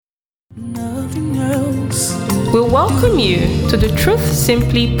nothing else. We welcome you to the Truth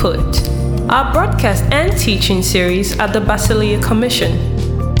Simply Put, our broadcast and teaching series at the Basileia Commission.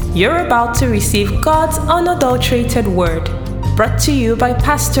 You're about to receive God's unadulterated word, brought to you by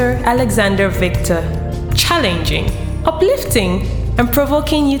Pastor Alexander Victor, challenging, uplifting, and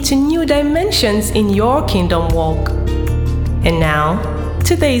provoking you to new dimensions in your kingdom walk. And now,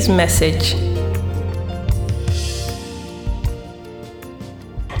 today's message.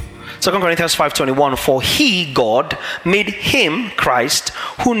 2 Corinthians 5:21, for he, God, made him, Christ,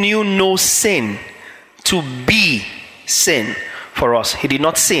 who knew no sin, to be sin for us. He did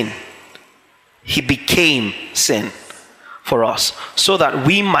not sin. He became sin for us, so that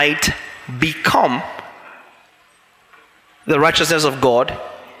we might become the righteousness of God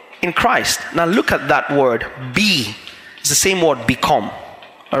in Christ. Now look at that word, be. It's the same word, become.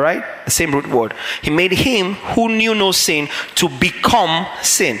 All right? The same root word. He made him who knew no sin to become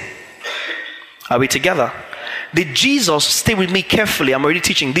sin. Are we together? Did Jesus, stay with me carefully, I'm already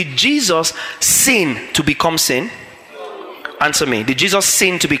teaching. Did Jesus sin to become sin? Answer me. Did Jesus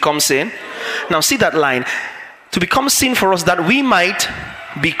sin to become sin? Now see that line. To become sin for us that we might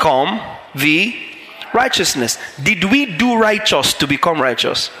become the righteousness. Did we do righteous to become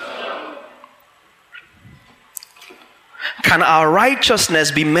righteous? Can our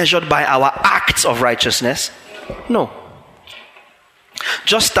righteousness be measured by our acts of righteousness? No.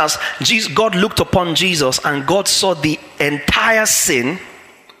 Just as God looked upon Jesus and God saw the entire sin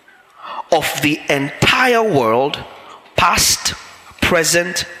of the entire world, past,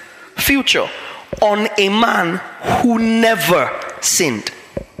 present, future, on a man who never sinned.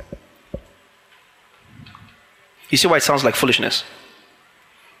 You see why it sounds like foolishness?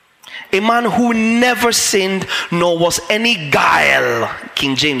 A man who never sinned, nor was any guile,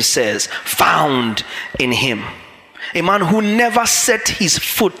 King James says, found in him. A man who never set his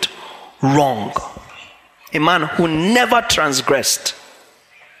foot wrong. A man who never transgressed.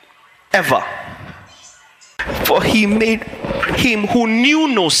 Ever. For he made him who knew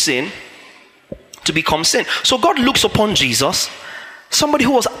no sin to become sin. So God looks upon Jesus, somebody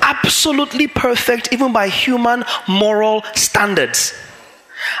who was absolutely perfect even by human moral standards,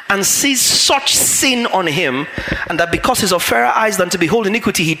 and sees such sin on him, and that because he's of fairer eyes than to behold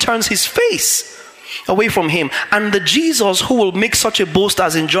iniquity, he turns his face away from him. And the Jesus who will make such a boast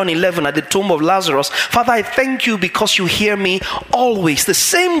as in John 11 at the tomb of Lazarus, Father, I thank you because you hear me always. The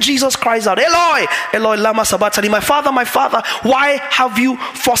same Jesus cries out, Eloi, Eloi, lama sabachthani, my Father, why have you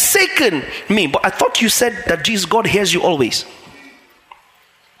forsaken me? But I thought you said that Jesus, God hears you always.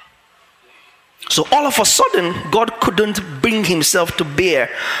 So all of a sudden, God couldn't bring himself to bear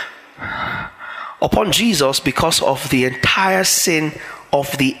upon Jesus because of the entire sin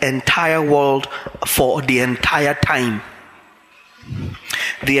of the entire world for the entire time.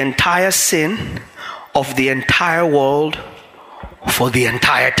 The entire sin of the entire world for the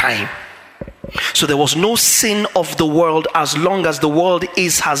entire time. So there was no sin of the world as long as the world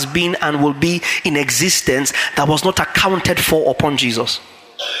is, has been, and will be in existence that was not accounted for upon Jesus.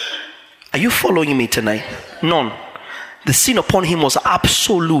 Are you following me tonight? None. The sin upon him was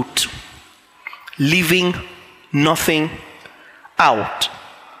absolute, leaving nothing out.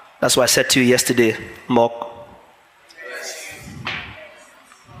 That's why I said to you yesterday, Mark.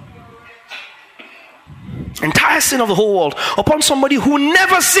 Entire sin of the whole world upon somebody who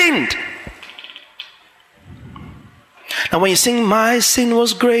never sinned. Now when you sing, my sin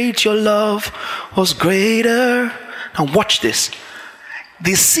was great, your love was greater. Now watch this.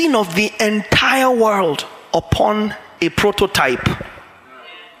 The sin of the entire world upon a prototype,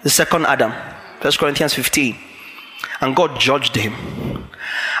 the second Adam, 1 Corinthians 15. And God judged him.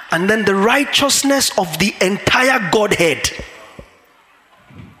 And then the righteousness of the entire Godhead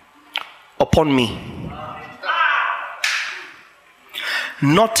upon me.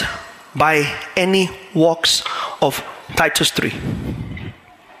 Not by any works of Titus 3.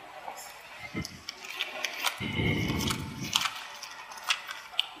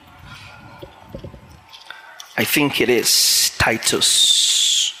 I think it is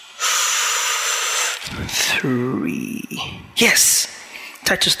Titus 3. Yes,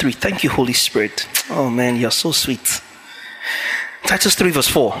 Titus 3. Thank you, Holy Spirit. Oh man, you're so sweet. Titus 3 verse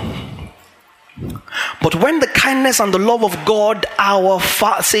 4. But when the kindness and the love of God, our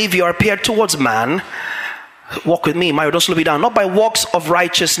Savior, appeared towards man, walk with me, Mario, don't slow me down, not by works of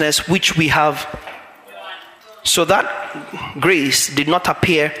righteousness which we have. So that grace did not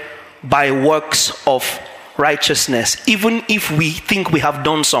appear by works of righteousness, even if we think we have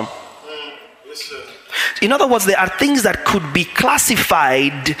done some. In other words, there are things that could be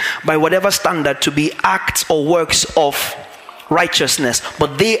classified by whatever standard to be acts or works of righteousness,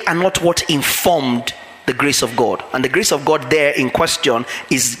 but they are not what informed the grace of God. And the grace of God there in question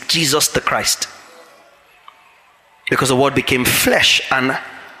is Jesus the Christ. Because the word became flesh and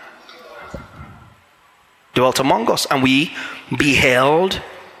dwelt among us, and we beheld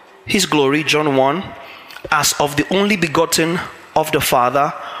his glory, John 1, as of the only begotten of the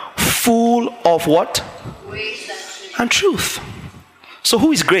Father, full of what? Grace and truth. So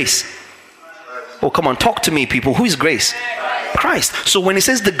who is grace? Oh, come on, talk to me, people. Who is grace? Christ. So when it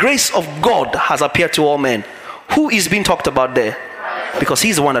says the grace of God has appeared to all men, who is being talked about there? Because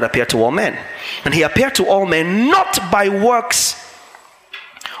he's the one that appeared to all men. And he appeared to all men not by works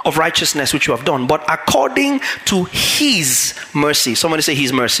of righteousness which you have done, but according to his mercy. Somebody say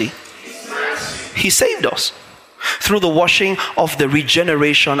his mercy. His mercy. He saved us through the washing of the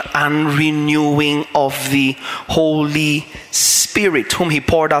regeneration and renewing of the Holy Spirit, whom he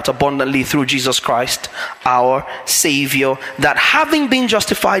poured out abundantly through Jesus Christ, our Savior, that having been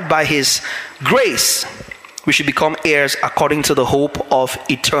justified by his grace, we should become heirs according to the hope of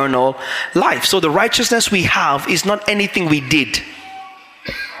eternal life. So the righteousness we have is not anything we did.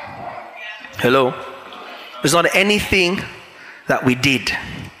 Hello? It's not anything that we did.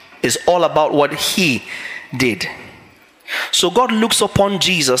 It's all about what he did. So God looks upon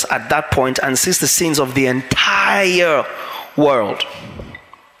Jesus at that point and sees the sins of the entire world.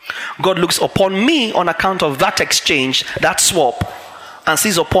 God looks upon me on account of that exchange, that swap, and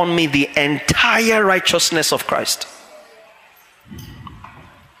sees upon me the entire righteousness of Christ.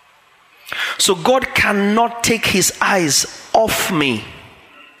 So God cannot take his eyes off me,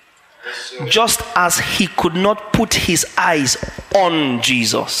 just as he could not put his eyes on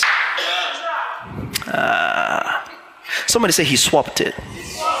Jesus. Somebody say he swapped it.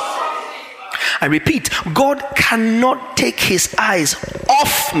 I repeat, God cannot take his eyes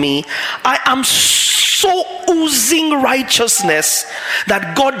off me. I am so oozing righteousness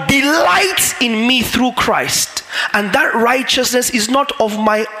that God delights in me through Christ. And that righteousness is not of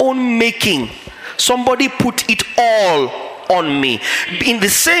my own making. Somebody put it all on me. In the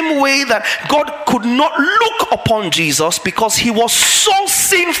same way that God could not look upon Jesus because he was so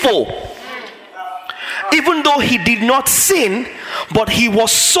sinful. Even though he did not sin, but he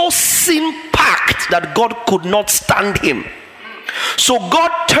was so sin-packed that God could not stand him. So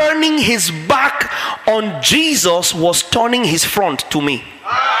God turning his back on Jesus was turning his front to me.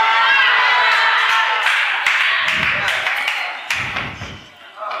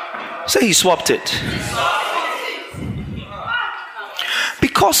 Say he swapped it.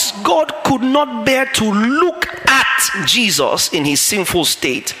 Because God could not bear to look at Jesus in his sinful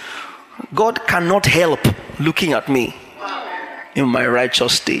state, God cannot help looking at me in my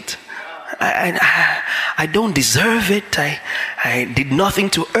righteous state. I don't deserve it. I did nothing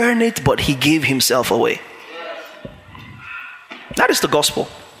to earn it, but he gave himself away. That is the gospel.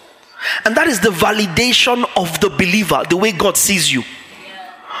 And that is the validation of the believer, the way God sees you.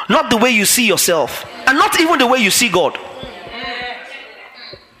 Not the way you see yourself. And not even the way you see God.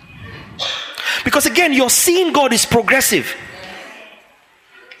 Because again, your seeing God is progressive.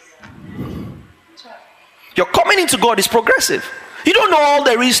 Your coming into God is progressive. You don't know all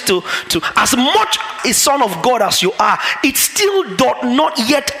there is to as much a son of God as you are, it still doth not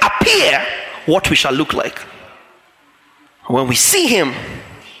yet appear what we shall look like. When we see him,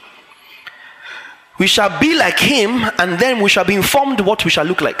 we shall be like him, and then we shall be informed what we shall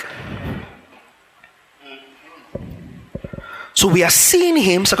look like. So we are seeing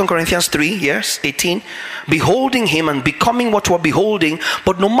him, 2 Corinthians 3, yes, 18, beholding him and becoming what we're beholding.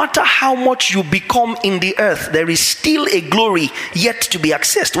 But no matter how much you become in the earth, there is still a glory yet to be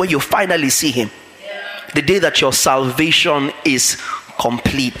accessed when you finally see him. The day that your salvation is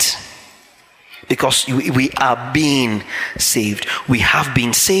complete. Because we are being saved. We have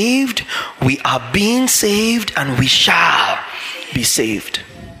been saved, we are being saved, and we shall be saved.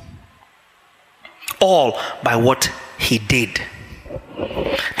 All by what he did.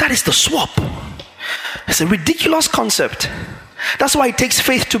 That is the swap. It's a ridiculous concept. That's why it takes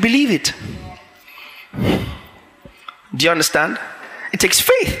faith to believe it. Do you understand? It takes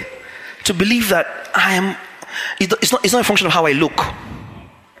faith to believe that I am. It's not a function of how I look.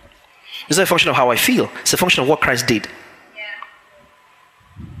 It's not a function of how I feel. It's a function of what Christ did.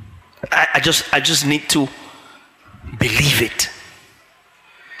 I just need to believe it.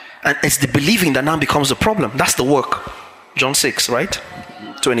 And it's the believing that now becomes the problem. That's the work. John 6, right?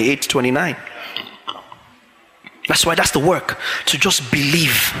 28, 29. That's why that's the work. To just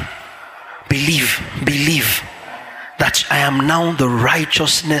believe that I am now the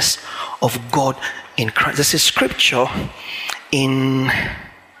righteousness of God in Christ. There's a scripture in,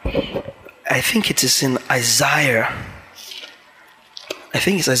 I think it is in Isaiah. I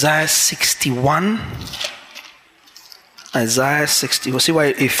think it's Isaiah 61. Isaiah 60. We'll see why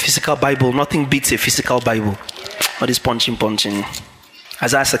a physical Bible, nothing beats a physical Bible. All this punching.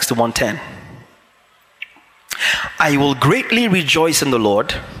 Isaiah 61:10. I will greatly rejoice in the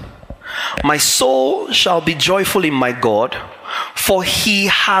Lord. My soul shall be joyful in my God, for he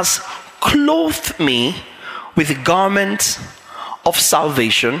has clothed me with garments of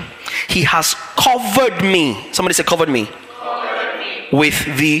salvation. He has covered me. Somebody say covered me. Covered me.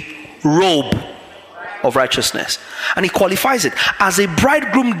 With the robe of righteousness. And he qualifies it. As a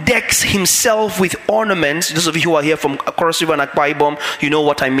bridegroom decks himself with ornaments. Those of you who are here from Cross River and Akwa Ibom, you know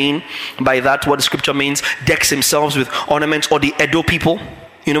what I mean by that, what the scripture means. Decks himself with ornaments. Or the Edo people.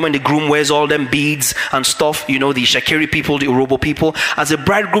 You know, when the groom wears all them beads and stuff, you know, the Shakiri people, the Urobo people. As a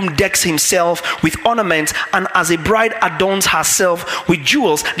bridegroom decks himself with ornaments, and as a bride adorns herself with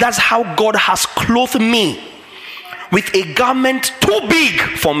jewels, that's how God has clothed me with a garment too big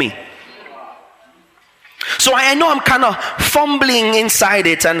for me. So I know I'm kind of fumbling inside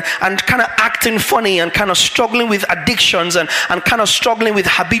it and kind of acting funny and kind of struggling with addictions and kind of struggling with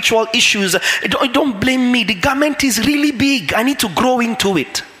habitual issues. Don't blame me. The garment is really big. I need to grow into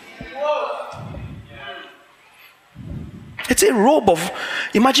it. It's a robe of,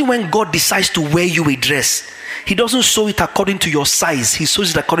 imagine when God decides to wear you a dress. He doesn't sew it according to your size. He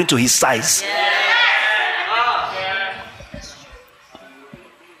sews it according to his size.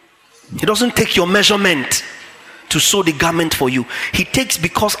 He doesn't take your measurement to sew the garment for you. He takes,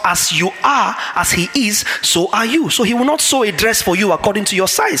 because as you are, as he is, so are you. So he will not sew a dress for you according to your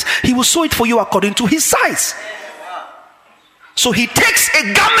size. He will sew it for you according to his size. So he takes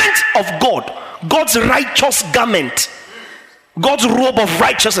a garment of God, God's righteous garment, God's robe of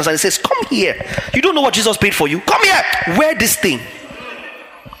righteousness, and he says, come here. You don't know what Jesus paid for you? Come here, wear this thing.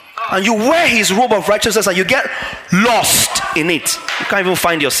 And you wear his robe of righteousness and you get lost in it. You can't even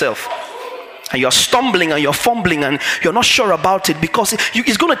find yourself. And you're stumbling and you're fumbling and you're not sure about it, because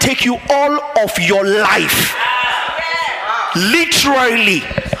it's going to take you all of your life. Literally,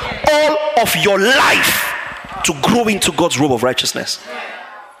 all of your life to grow into God's robe of righteousness.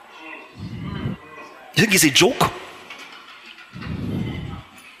 You think it's a joke?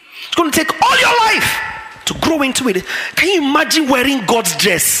 It's going to take all your life to grow into it. Can you imagine wearing God's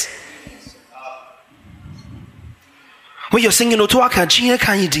dress? When you're singing, that's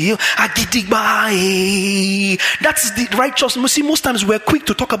the righteousness. See, most times we're quick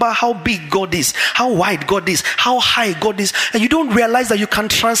to talk about how big God is, how wide God is, how high God is, and you don't realize that you can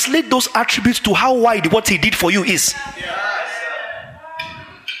translate those attributes to how wide what he did for you is.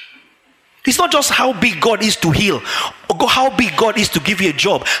 It's not just how big God is to heal, or how big God is to give you a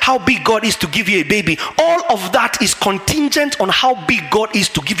job, how big God is to give you a baby. All of that is contingent on how big God is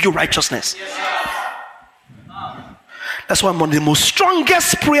to give you righteousness. That's why one of the most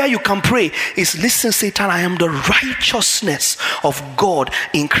strongest prayer you can pray is, listen, Satan, I am the righteousness of God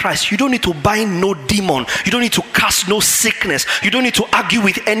in Christ. You don't need to bind no demon. You don't need to cast no sickness. You don't need to argue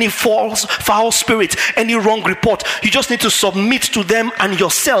with any foul spirit, any wrong report. You just need to submit to them and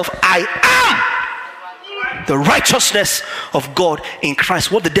yourself. I am the righteousness of God in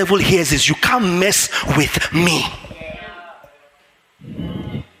Christ. What the devil hears is, you can't mess with me.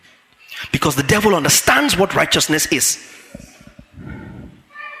 Because the devil understands what righteousness is.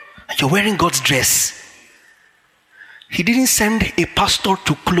 And you're wearing God's dress. He didn't send a pastor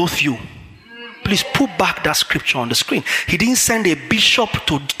to clothe you. Please put back that scripture on the screen. He didn't send a bishop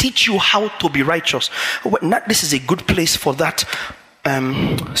to teach you how to be righteous. This is a good place for that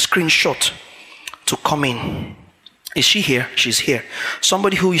screenshot to come in. Is she here? She's here.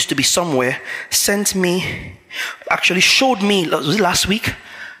 Somebody who used to be somewhere sent me, actually showed me last week,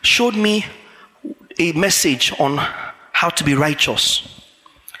 showed me a message on how to be righteous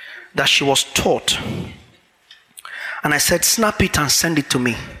that she was taught. And I said, snap it and send it to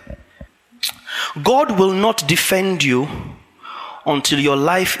me. God will not defend you until your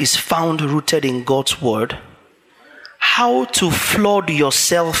life is found rooted in God's word. How to flood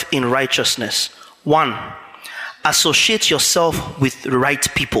yourself in righteousness. 1, associate yourself with the right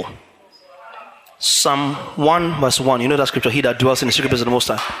people. Psalm 1 verse 1. You know that scripture, he that dwells in the secret place of the Most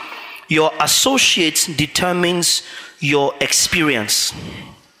High. Your associate determines your experience.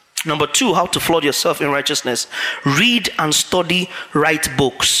 Number 2, how to flood yourself in righteousness. Read and study right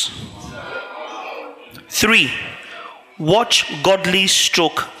books. 3, watch godly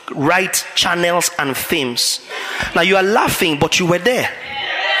right channels and films. Now you are laughing, but you were there.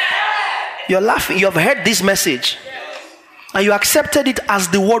 You're laughing. You have heard this message. And you accepted it as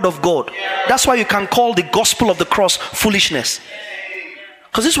the word of God. That's why you can call the gospel of the cross foolishness.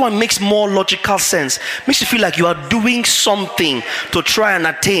 Because this one makes more logical sense. Makes you feel like you are doing something to try and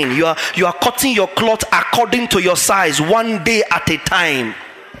attain. You are cutting your cloth according to your size, one day at a time.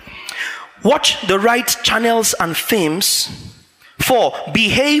 Watch the right channels and themes. 4,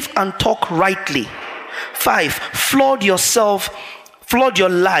 behave and talk rightly. 5, flood your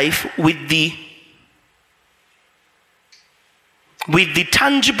life with the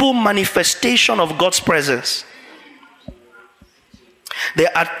tangible manifestation of God's presence.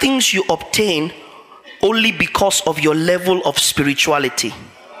 There are things you obtain only because of your level of spirituality.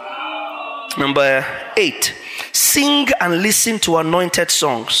 Number 8, sing and listen to anointed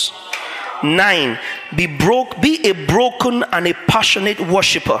songs. 9, be a broken and a passionate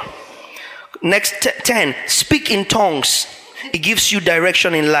worshiper. Next, 10, speak in tongues. It gives you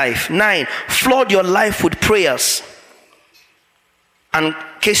direction in life. 9, flood your life with prayers and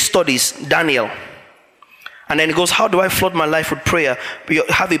case studies. Daniel. And then it goes, how do I flood my life with prayer? You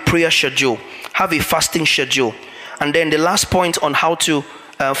have a prayer schedule, have a fasting schedule. And then the last point on how to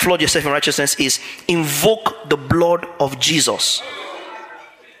flood yourself in righteousness is invoke the blood of Jesus.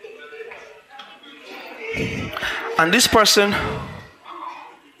 And this person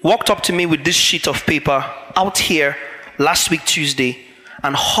walked up to me with this sheet of paper out here last week Tuesday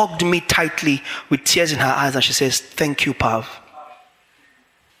and hugged me tightly with tears in her eyes, and she says, thank you, Pav.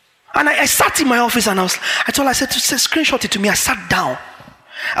 And I sat in my office and I said, screenshot it to me. I sat down.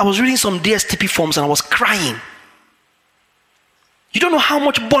 I was reading some DSTP forms and I was crying. You don't know how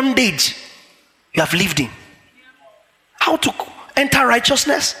much bondage you have lived in. How to enter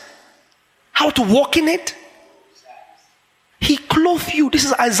righteousness. How to walk in it. He clothed you. This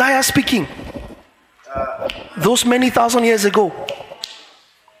is Isaiah speaking. Those many thousand years ago.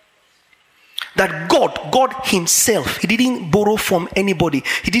 That God himself, he didn't borrow from anybody.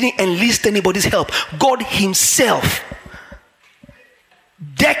 He didn't enlist anybody's help. God himself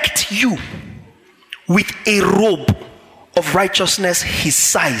decked you with a robe of righteousness his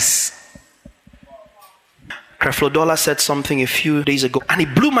size. Creflo Dollar said something a few days ago and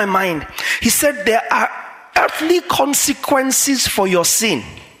it blew my mind. He said there are earthly consequences for your sin.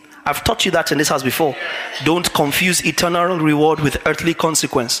 I've taught you that in this house before. Don't confuse eternal reward with earthly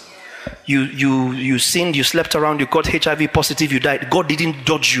consequence. You sinned, you slept around, you got HIV positive, you died. God didn't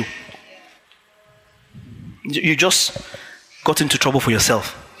judge you. You just got into trouble for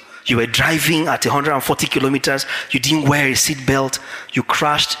yourself. You were driving at 140 kilometers, you didn't wear a seat belt, you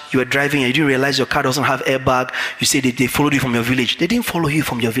crashed, you were driving and you didn't realize your car doesn't have airbag. You say they followed you from your village. They didn't follow you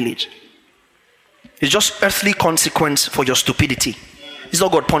from your village. It's just earthly consequence for your stupidity. It's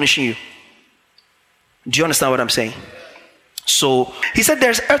not God punishing you. Do you understand what I'm saying? So he said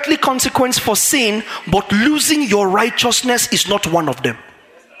there's earthly consequence for sin, but losing your righteousness is not one of them.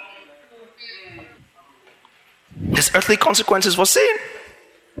 There's earthly consequences for sin,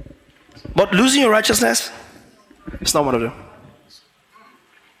 but losing your righteousness is not one of them.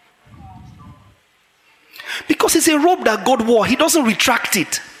 Because it's a robe that God wore. He doesn't retract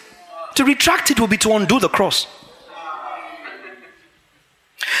it. To retract it will be to undo the cross.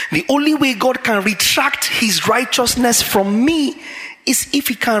 The only way God can retract his righteousness from me is if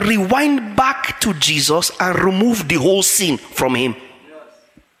he can rewind back to Jesus and remove the whole sin from him.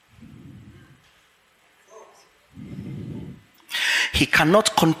 He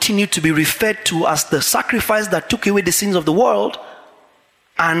cannot continue to be referred to as the sacrifice that took away the sins of the world,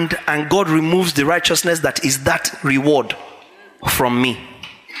 and God removes the righteousness that is that reward from me.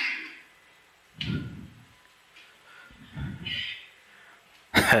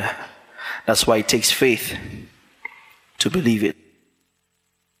 That's why it takes faith to believe it.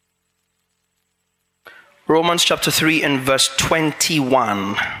 Romans chapter 3 and verse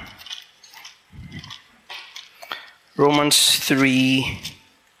 21. Romans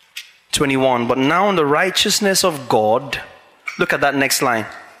 3:21. But now the righteousness of God, look at that next line.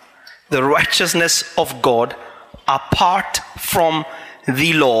 The righteousness of God apart from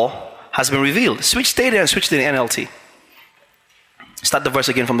the law has been revealed. Stay there and switch to the NLT. Start the verse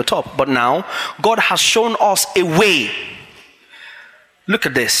again from the top. But now God has shown us a way. Look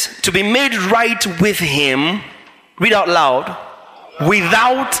at this. To be made right with him. Read out loud.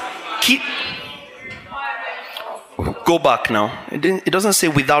 Without Go back now. It doesn't say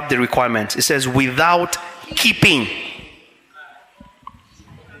without the requirement. It says without keeping.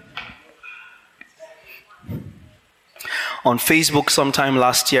 On Facebook sometime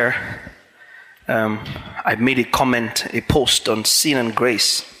last year, I made a post on sin and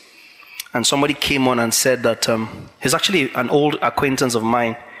grace. And somebody came on and said that, he's actually an old acquaintance of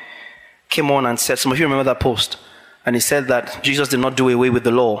mine, came on and said, some of you remember that post, and he said that Jesus did not do away with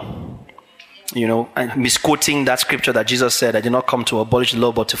the law. and misquoting that scripture that Jesus said, I did not come to abolish the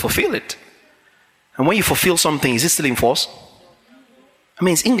law, but to fulfill it. And when you fulfill something, is it still in force? I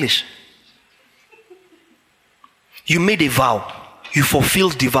mean, it's English. You made a vow. You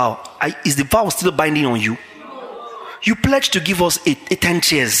fulfilled the vow. Is the vow still binding on you? You pledged to give us 10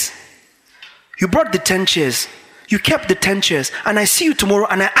 chairs. You brought the 10 chairs. You kept the 10 chairs. And I see you tomorrow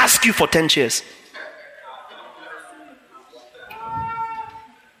and I ask you for 10 chairs.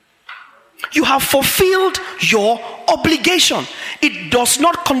 You have fulfilled your obligation. It does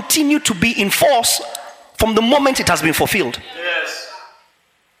not continue to be in force from the moment it has been fulfilled. Yes.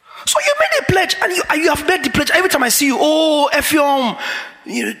 So you made a pledge and you have made the pledge. Every time I see you, Ephraim,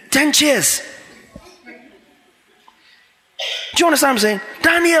 10 chairs. Do you understand what I'm saying?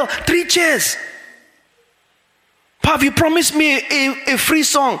 Daniel, 3 chairs. Pav, you promised me a free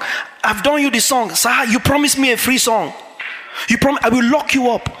song. I've done you the song. Sir, you promised me a free song. I will lock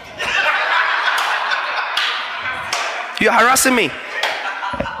you up. You're harassing me.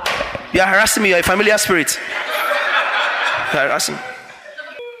 You're harassing me. You're a familiar spirit. You're harassing me.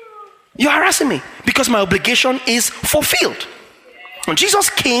 You're harassing me because my obligation is fulfilled. And Jesus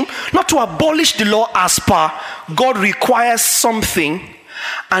came not to abolish the law as per God requires something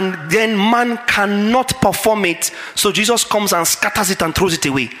and then man cannot perform it. So Jesus comes and scatters it and throws it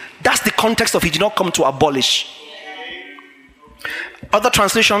away. That's the context of he did not come to abolish. Other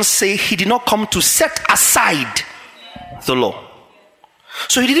translations say he did not come to set aside the law.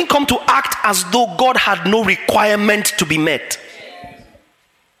 So he didn't come to act as though God had no requirement to be met.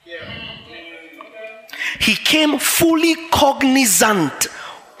 He came fully cognizant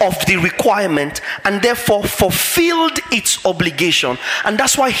of the requirement and therefore fulfilled its obligation. And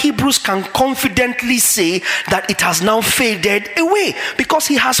that's why Hebrews can confidently say that it has now faded away because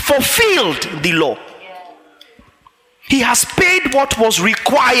he has fulfilled the law. He has paid what was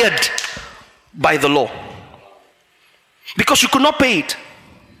required by the law because you could not pay it.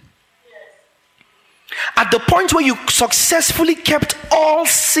 At the point where you successfully kept all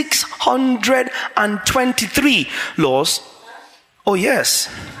 623 laws, oh yes,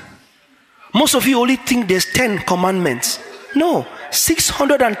 most of you only think there's 10 commandments. No,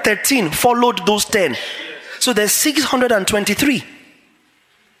 613 followed those 10. So there's 623.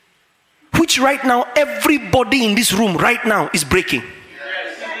 Which right now, everybody in this room right now is breaking.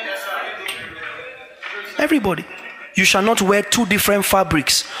 Everybody. You shall not wear 2 different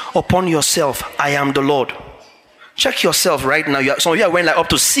fabrics upon yourself. I am the Lord. Check yourself right now. Some of you are wearing like up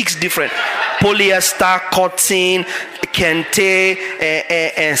to 6 different polyester, cotton, kente,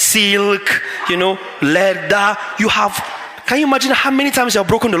 silk, leather. You have. Can you imagine how many times you have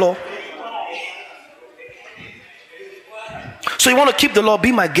broken the law? So you want to keep the law?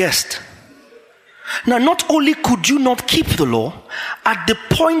 Be my guest. Now, not only could you not keep the law, at the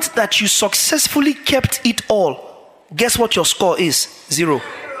point that you successfully kept it all, guess what your score is? 0.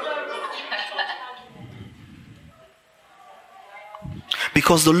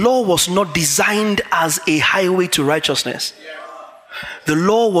 Because the law was not designed as a highway to righteousness. The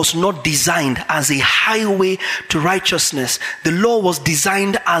law was not designed as a highway to righteousness. The law was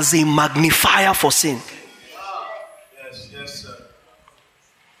designed as a magnifier for sin. Yes, sir.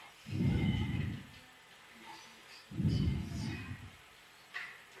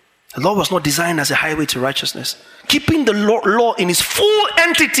 The law was not designed as a highway to righteousness. Keeping the law in its full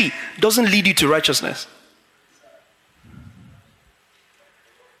entity doesn't lead you to righteousness.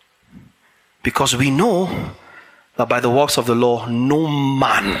 Because we know that by the works of the law, no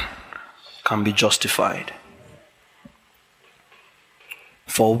man can be justified.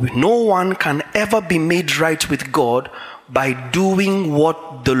 For no one can ever be made right with God by doing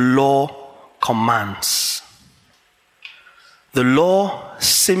what the law commands. The law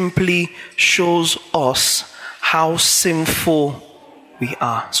simply shows us how sinful we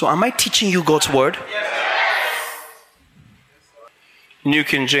are. So am I teaching you God's word? Yes. New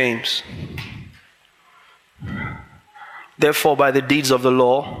King James. Therefore, by the deeds of the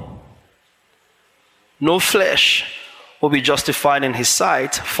law, no flesh will be justified in his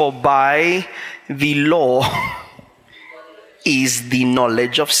sight, for by the law is the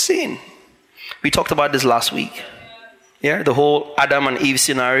knowledge of sin. We talked about this last week. Yeah, the whole Adam and Eve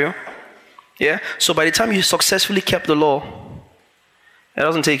scenario. Yeah, so by the time you successfully kept the law, it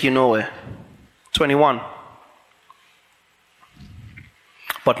doesn't take you nowhere. 21.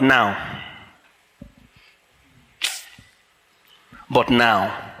 But now,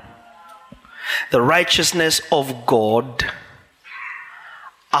 the righteousness of God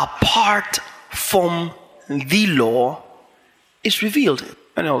apart from the law is revealed.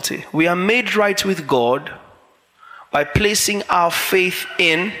 NLT. We are made right with God by placing our faith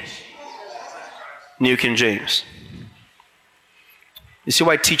in New King James. You see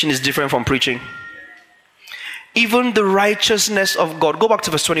why teaching is different from preaching? Even the righteousness of God. Go back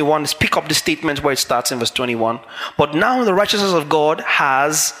to verse 21. Let's pick up the statement where it starts in verse 21. But now the righteousness of God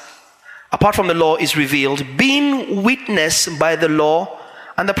has, apart from the law, is revealed, being witnessed by the law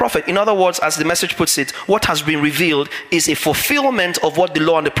and the prophet. In other words, as the message puts it, what has been revealed is a fulfillment of what the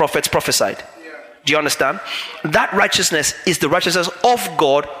law and the prophets prophesied. Do you understand? That righteousness is the righteousness of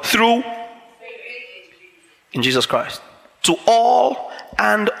God through in Jesus Christ. To all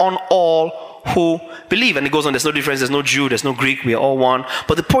and on all who believe. And it goes on, there's no difference, there's no Jew, there's no Greek, we are all one.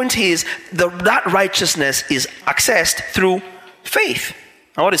 But the point is, that righteousness is accessed through faith.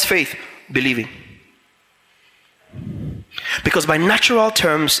 And what is faith? Believing. Because by natural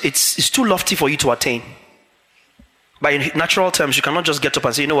terms, it's too lofty for you to attain. By natural terms, you cannot just get up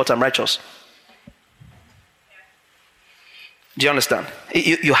and say, you know what, I'm righteous. Do you understand?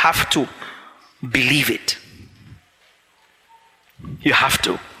 You have to believe it. You have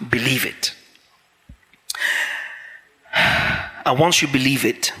to believe it. And once you believe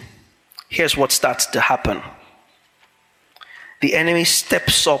it, here's what starts to happen. The enemy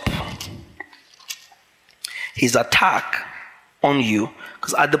steps up his attack on you,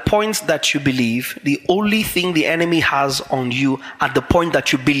 because at the point that you believe, the only thing the enemy has on you at the point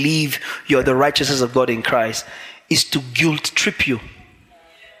that you believe you're the righteousness of God in Christ is to guilt trip you,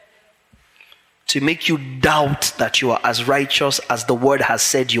 to make you doubt that you are as righteous as the word has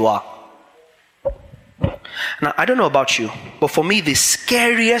said you are. Now, I don't know about you, but for me, the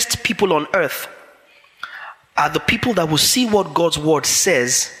scariest people on earth are the people that will see what God's word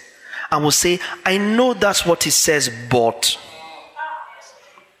says and will say, I know that's what it says, but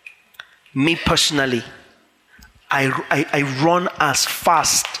me personally, I run as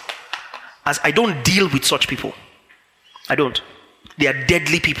fast as I don't deal with such people. I don't. They are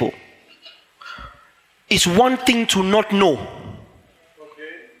deadly people. It's one thing to not know.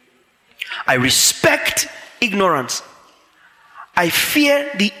 I respect ignorance. I fear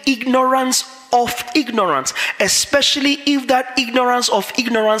the ignorance of ignorance, especially if that ignorance of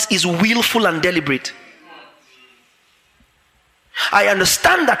ignorance is willful and deliberate. I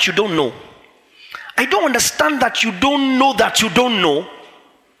understand that you don't know. I don't understand that you don't know that you don't know.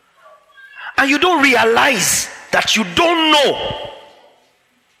 And you don't realize that you don't know.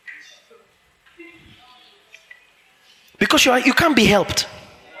 Because you can't be helped.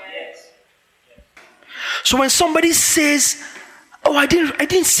 So when somebody says, oh, I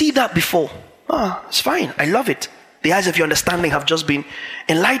didn't see that before. It's fine. I love it. The eyes of your understanding have just been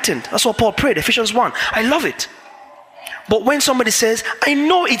enlightened. That's what Paul prayed, Ephesians 1. I love it. But when somebody says, I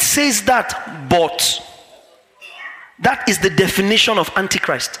know it says that, but that is the definition of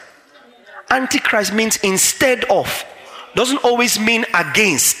Antichrist. Antichrist means instead of. Doesn't always mean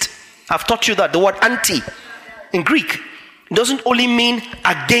against. I've taught you that. The word anti in Greek doesn't only mean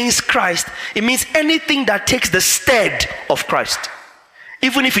against Christ. It means anything that takes the stead of Christ.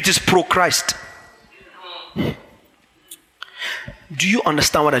 Even if it is pro-Christ. Do you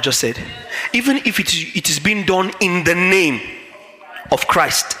understand what I just said? Even if it is being done in the name of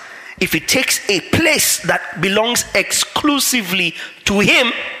Christ. If it takes a place that belongs exclusively to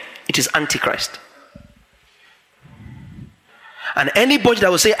him, it is Antichrist. And anybody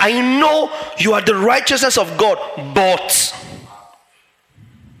that will say, I know you are the righteousness of God, but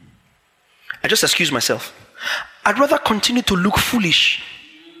I just excuse myself. I'd rather continue to look foolish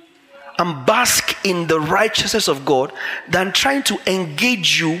and bask in the righteousness of God than trying to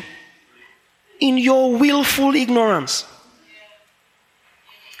engage you in your willful ignorance.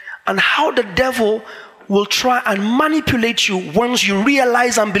 And how the devil will try and manipulate you once you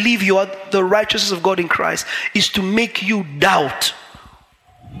realize and believe you are the righteousness of God in Christ is to make you doubt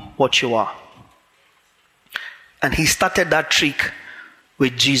what you are. And he started that trick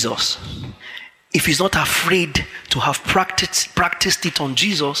with Jesus. If he's not afraid to have practiced it on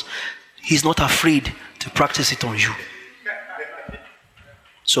Jesus, he's not afraid to practice it on you.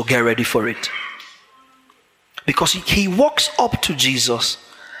 So get ready for it. Because he walks up to Jesus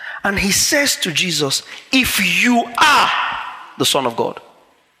and he says to Jesus, if you are the Son of God.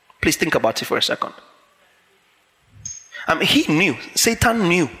 Please think about it for a second. He knew, Satan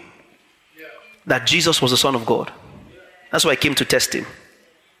knew that Jesus was the Son of God. That's why he came to test him.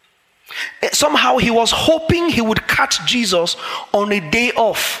 Somehow he was hoping he would catch Jesus on a day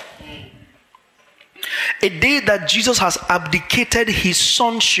off. A day that Jesus has abdicated his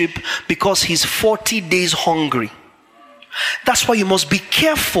sonship because he's 40 days hungry. That's why you must be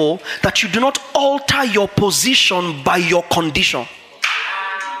careful that you do not alter your position by your condition.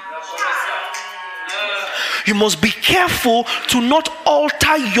 You must be careful to not alter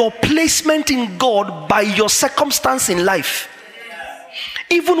alter your placement in God by your circumstance in life.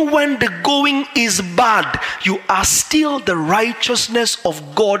 Even when the going is bad, you are still the righteousness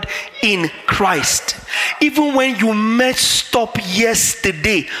of God in Christ. Even when you messed up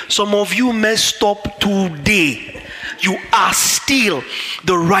yesterday, some of you messed up today, you are still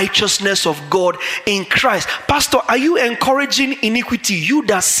the righteousness of God in Christ. Pastor, are you encouraging iniquity? You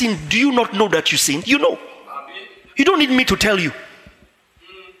that sin, do you not know that you sin? You know. You don't need me to tell you.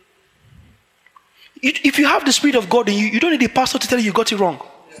 If you have the Spirit of God in you, you don't need a pastor to tell you got it wrong.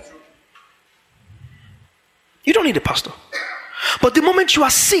 You don't need a pastor. But the moment you are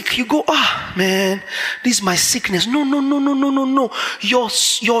sick, you go, man, this is my sickness. No.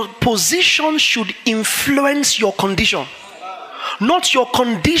 Your position should influence your condition. Not your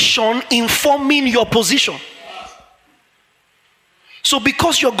condition informing your position. So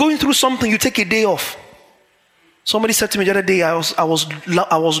because you're going through something, you take a day off. Somebody said to me the other day, I was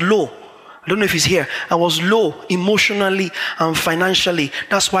low. I don't know if he's here. I was low emotionally and financially.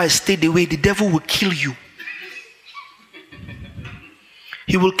 That's why I stayed away. The devil will kill you.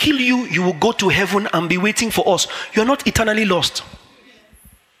 He will kill you. You will go to heaven and be waiting for us. You're not eternally lost.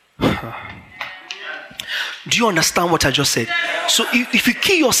 Do you understand what I just said? So if you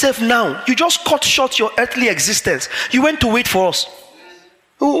kill yourself now, you just cut short your earthly existence. You went to wait for us.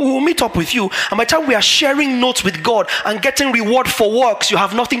 We'll meet up with you, and by the time we are sharing notes with God and getting reward for works, you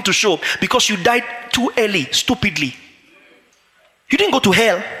have nothing to show because you died too early, stupidly. You didn't go to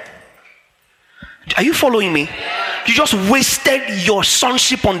hell. Are you following me? You just wasted your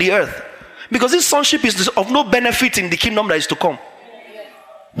sonship on the earth, because this sonship is of no benefit in the kingdom that is to come.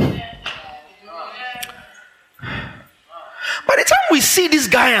 By the time we see this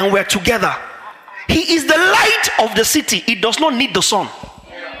guy and we're together, he is the light of the city. He does not need the sun.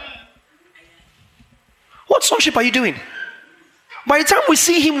 What sonship are you doing? By the time we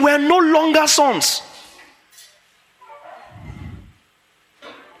see him, we are no longer sons.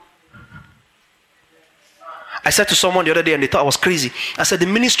 I said to someone the other day and they thought I was crazy. I said the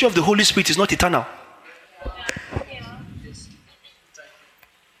ministry of the Holy Spirit is not eternal.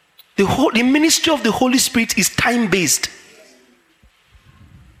 The ministry of the Holy Spirit is time-based.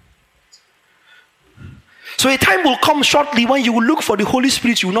 So a time will come shortly when you will look for the Holy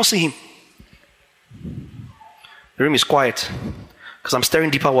Spirit, you will not see him. The room is quiet because I'm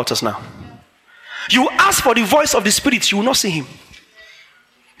stirring deeper waters now. You ask for the voice of the Spirit, you will not see him,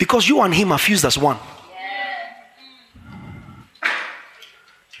 because you and him are fused as one.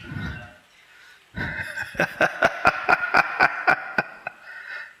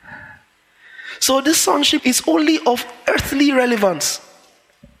 So this sonship is only of earthly relevance.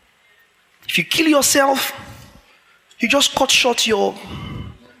 If you kill yourself, you just cut short your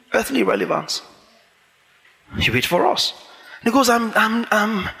earthly relevance. You wait for us. He goes, I'm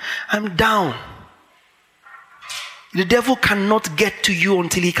down. The devil cannot get to you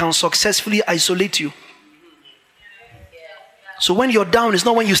until he can successfully isolate you. So when you're down, it's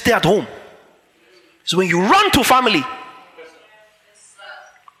not when you stay at home. It's when you run to family.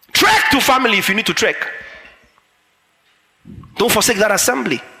 Trek to family if you need to trek. Don't forsake that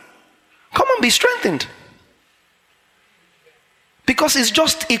assembly. Come and be strengthened. Because it's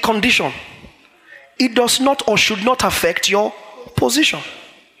just a condition. It does not or should not affect your position.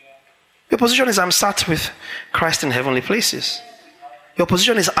 Your position is I'm sat with Christ in heavenly places. Your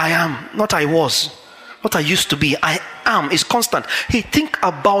position is I am, not I was. What I used to be, I am, is constant. Hey, think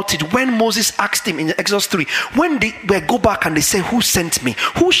about it. When Moses asked him in Exodus 3, when they go back and they say, who sent me?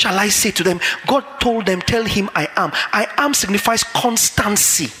 Who shall I say to them? God told them, tell him I am. I am signifies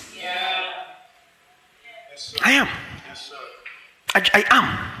constancy. Yeah. Yes, I am. Yes, sir. I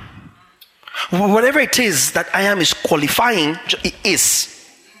am. Whatever it is that I am is qualifying, it is.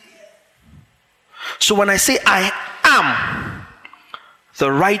 So when I say I am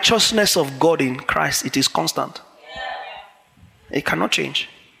the righteousness of God in Christ, it is constant. It cannot change.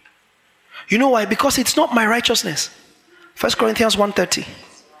 You know why? Because it's not my righteousness. 1 Corinthians 1:30.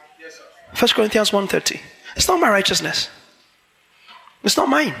 1 Corinthians 1:30. It's not my righteousness. It's not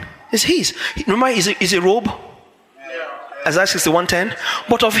mine. It's his. Remember, is a robe. Isaiah 61:10.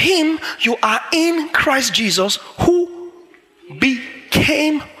 But of him you are in Christ Jesus, who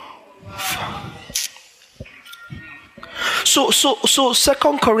became. So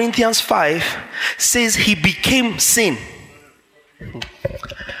 2 Corinthians 5 says he became sin.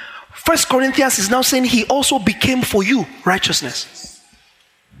 1 Corinthians is now saying he also became for you righteousness.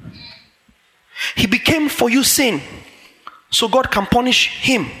 He became for you sin, so God can punish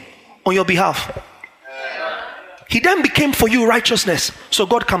him on your behalf. He then became for you righteousness, so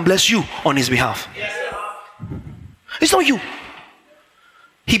God can bless you on his behalf. It's not you.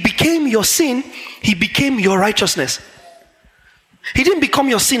 He became your sin. He became your righteousness. He didn't become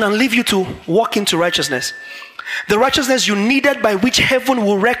your sin and leave you to walk into righteousness. The righteousness you needed by which heaven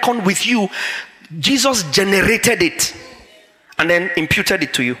will reckon with you, Jesus generated it and then imputed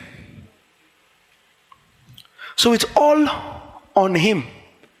it to you. So it's all on him.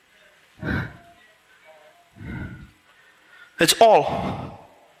 It's all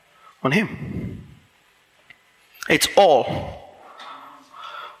on him. It's all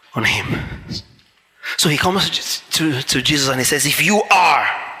on him. So he comes to Jesus and he says, if you are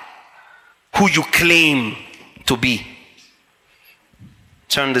who you claim to be,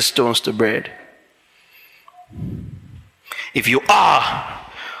 turn the stones to bread. If you are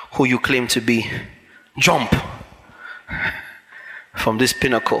who you claim to be, jump from this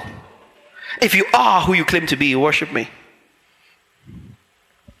pinnacle. If you are who you claim to be, you worship me.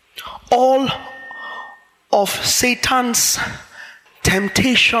 All of Satan's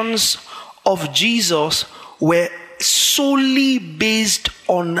temptations of Jesus were solely based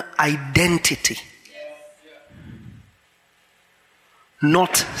on identity,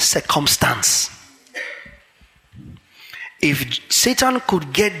 not circumstance. If Satan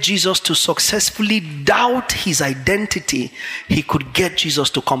could get Jesus to successfully doubt his identity, he could get Jesus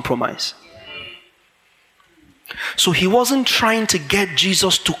to compromise. So he wasn't trying to get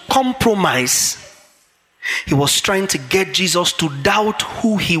Jesus to compromise. He was trying to get Jesus to doubt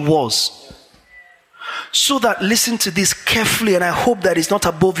who he was. So that, listen to this carefully, and I hope that it's not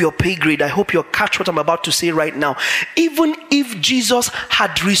above your pay grade. I hope you'll catch what I'm about to say right now. Even if Jesus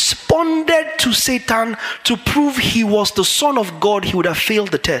had responded to Satan to prove he was the Son of God, he would have failed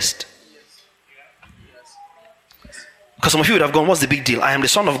the test. Because some of you would have gone, what's the big deal? I am the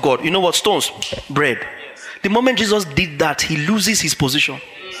Son of God. You know what? Stones, bread. The moment Jesus did that, he loses his position.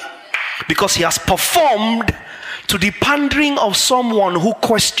 Because he has performed to the pandering of someone who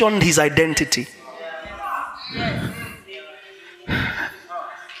questioned his identity.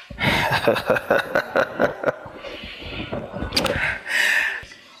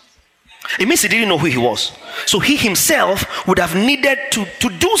 It means he didn't know who he was. So he himself would have needed to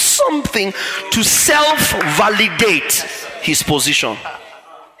do something to self-validate his position.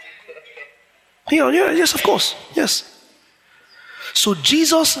 Yes, of course. Yes. So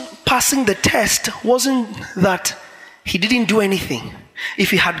Jesus passing the test wasn't that he didn't do anything.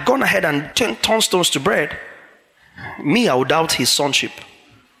 If he had gone ahead and turned stones to bread, I would doubt his sonship.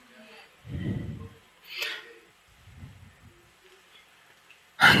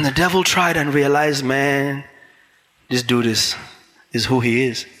 And the devil tried and realized, man, this dude is who he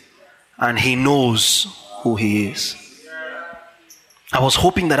is. And he knows who he is. I was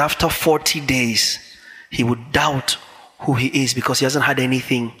hoping that after 40 days, he would doubt who he is because he hasn't had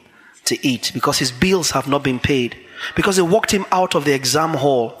anything to eat, because his bills have not been paid, because they walked him out of the exam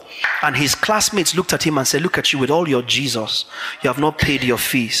hall and his classmates looked at him and said, look at you with all your Jesus, you have not paid your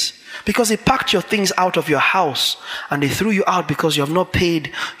fees. Because they packed your things out of your house and they threw you out because you have not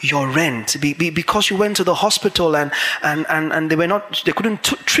paid your rent. Because you went to the hospital and they couldn't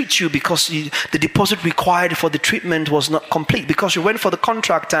treat you because the deposit required for the treatment was not complete. Because you went for the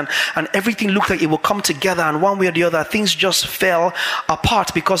contract and everything looked like it would come together, and one way or the other things just fell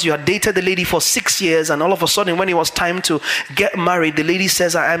apart because you had dated the lady for 6 years, and all of a sudden when it was time to get married, the lady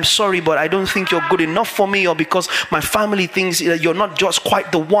says, I'm sorry, but I don't think you're good enough for me, or because my family thinks you're not just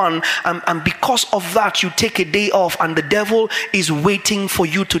quite the one. And because of that, you take a day off, and the devil is waiting for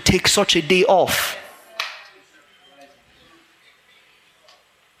you to take such a day off.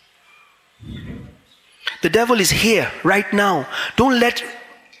 The devil is here right now. Don't let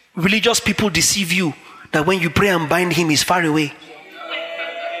religious people deceive you that when you pray and bind him, he's far away.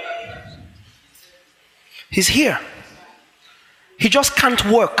 He's here. He just can't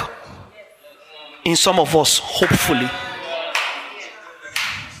work in some of us, hopefully.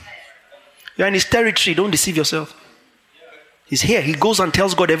 You're in his territory. Don't deceive yourself. He's here. He goes and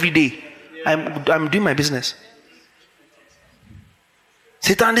tells God every day, I'm doing my business.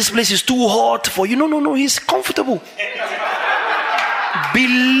 Satan, this place is too hot for you. No. He's comfortable.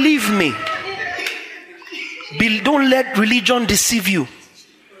 Believe me. Don't let religion deceive you.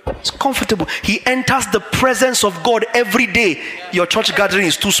 It's comfortable. He enters the presence of God every day. Your church gathering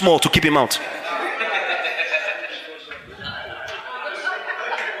is too small to keep him out.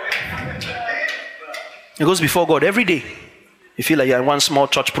 He goes before God every day. You feel like you're in one small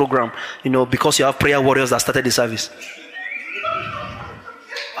church program, because you have prayer warriors that started the service.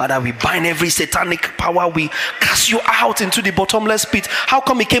 Father, we bind every satanic power. We cast you out into the bottomless pit. How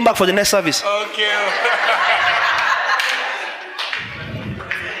come he came back for the next service? Okay.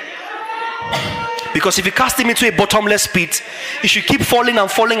 Because if you cast him into a bottomless pit, he should keep falling and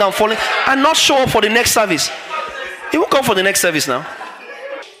falling and falling and not show up for the next service. He won't come for the next service now.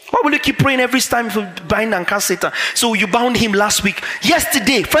 Why will you keep praying every time for bind and cast Satan? So you bound him last week.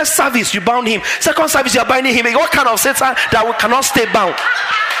 Yesterday, first service, you bound him. Second service, you are binding him. What kind of Satan that cannot stay bound?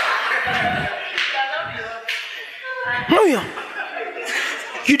 No,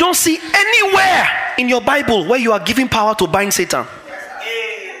 you don't see anywhere in your Bible where you are giving power to bind Satan.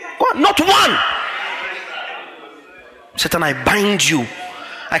 What? Not one. Satan, I bind you.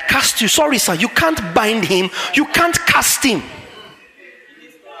 I cast you. Sorry, sir, you can't bind him. You can't cast him.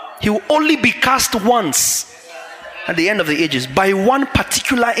 He will only be cast once at the end of the ages by one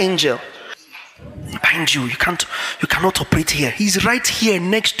particular angel. Bind you. You cannot operate here. He's right here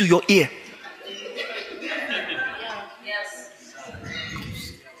next to your ear.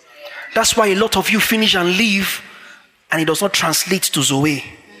 That's why a lot of you finish and leave and it does not translate to Zoe.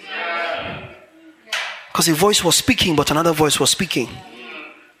 Because a voice was speaking, but another voice was speaking.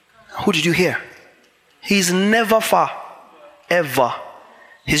 Who did you hear? He's never far. Ever.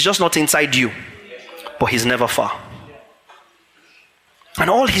 He's just not inside you. But he's never far. And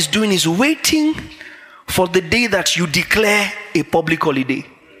all he's doing is waiting for the day that you declare a public holiday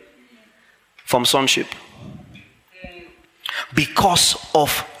from sonship. Because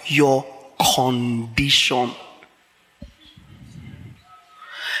of your condition.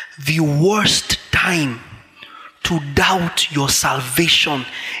 The worst time to doubt your salvation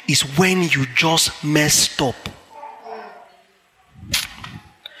is when you just messed up.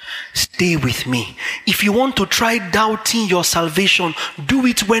 Stay with me. If you want to try doubting your salvation, do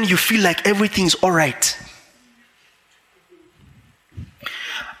it when you feel like everything's all right.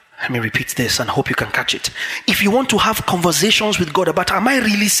 Let me repeat this and hope you can catch it. If you want to have conversations with God about, am I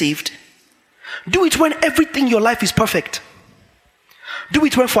really saved? Do it when everything in your life is perfect. Do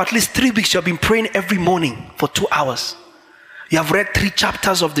it when for at least 3 weeks you have been praying every morning for 2 hours. You have read 3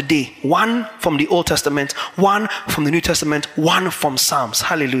 chapters of the day. 1 from the Old Testament, 1 from the New Testament, 1 from Psalms.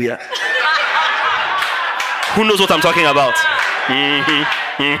 Hallelujah. Who knows what I'm talking about?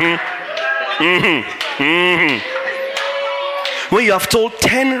 When you have told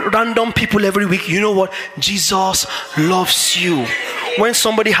 10 random people every week, you know what? Jesus loves you. When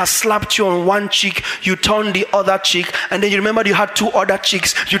somebody has slapped you on one cheek, you turn the other cheek, and then you remember you had 2 other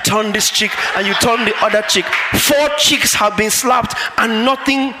cheeks. You turn this cheek and you turn the other cheek. 4 cheeks have been slapped and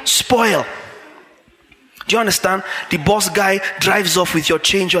nothing spoiled. Do you understand? The boss guy drives off with your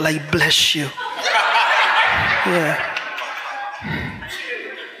change. You're like, bless you. Yeah.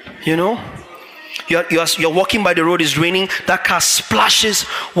 You know? You're walking by the road, it's raining, that car splashes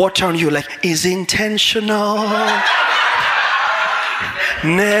water on you, like, it's intentional,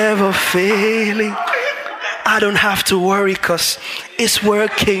 never failing. I don't have to worry because it's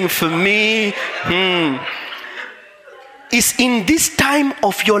working for me. It's in this time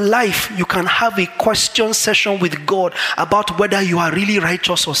of your life you can have a question session with God about whether you are really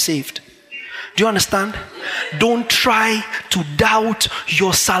righteous or saved. Do you understand? Don't try to doubt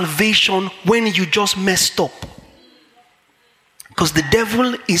your salvation when you just messed up. Because the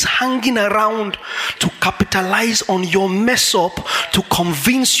devil is hanging around to capitalize on your mess up to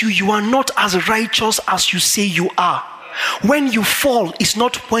convince you are not as righteous as you say you are. When you fall, it's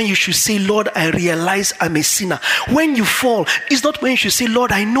not when you should say, Lord, I realize I'm a sinner. When you fall, it's not when you should say,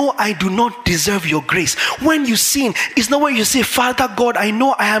 Lord, I know I do not deserve your grace. When you sin, it's not when you say, Father God, I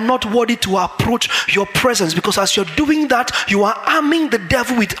know I am not worthy to approach your presence. Because as you're doing that, you are arming the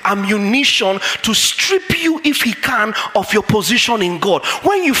devil with ammunition to strip you, if he can, of your position in God.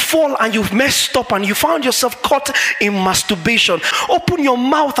 When you fall and you've messed up and you found yourself caught in masturbation, open your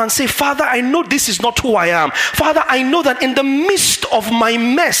mouth and say, Father, I know this is not who I am. Father, I know that in the midst of my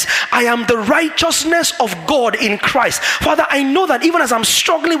mess, I am the righteousness of God in Christ. Father, I know that even as I'm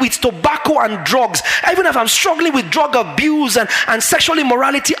struggling with tobacco and drugs, even if I'm struggling with drug abuse and sexual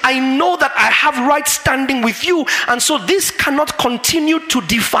immorality, I know that I have right standing with you. And so this cannot continue to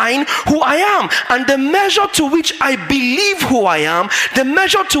define who I am. And the measure to which I believe who I am, the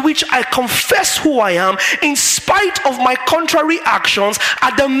measure to which I confess who I am, in spite of my contrary actions,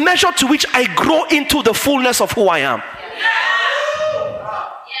 are the measure to which I grow into the fullness of who I am.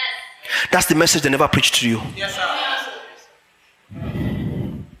 That's the message they never preached to you. Yes, sir.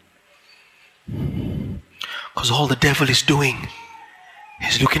 Because all the devil is doing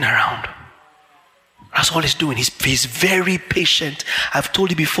is looking around. That's all he's doing. He's very patient. I've told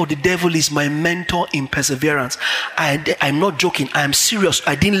you before, the devil is my mentor in perseverance. I'm not joking. I am serious.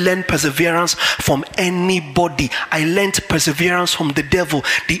 I didn't learn perseverance from anybody. I learned perseverance from the devil.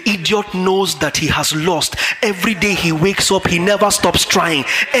 The idiot knows that he has lost. Every day he wakes up, he never stops trying.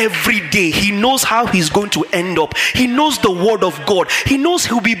 Every day he knows how he's going to end up. He knows the word of God. He knows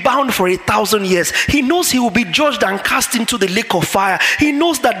he'll be bound for 1,000 years. He knows he will be judged and cast into the lake of fire. He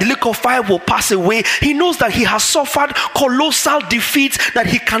knows that the lake of fire will pass away. He knows that he has suffered colossal defeats that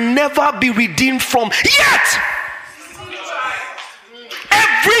he can never be redeemed from. Yet,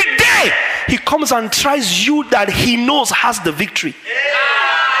 every day, he comes and tries you that he knows has the victory.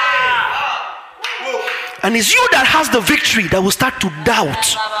 And it's you that has the victory that will start to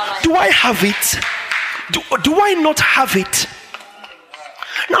doubt. Do I have it? Do I not have it?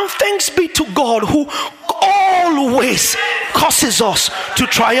 Now thanks be to God who always causes us to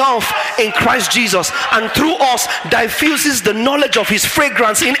triumph in Christ Jesus, and through us diffuses the knowledge of his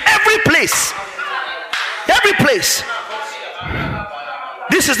fragrance in every place. Every place.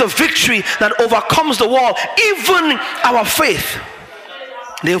 This is the victory that overcomes the world, even our faith.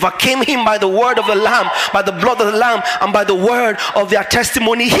 They overcame him by the word of the Lamb, by the blood of the Lamb, and by the word of their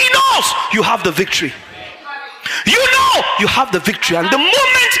testimony. He knows you have the victory. You know you have the victory, and the moment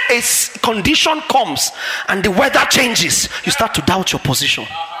a condition comes and the weather changes, you start to doubt your position.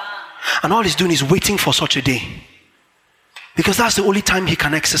 And all he's doing is waiting for such a day, because that's the only time he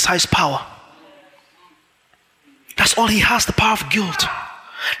can exercise power. That's all he has, the power of guilt.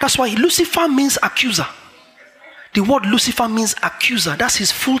 That's why Lucifer means accuser. The word Lucifer means accuser. That's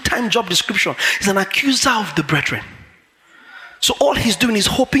his full-time job description. He's an accuser of the brethren. So all he's doing is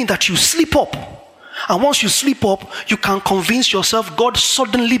hoping that you sleep up. And once you sleep up, you can convince yourself God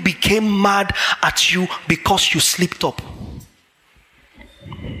suddenly became mad at you because you slept up.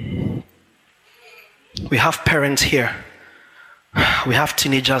 We have parents here. We have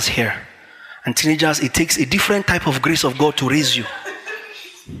teenagers here. And teenagers, it takes a different type of grace of God to raise you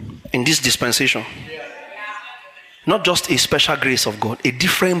in this dispensation. Not just a special grace of God, a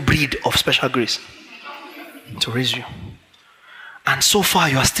different breed of special grace to raise you. And so far,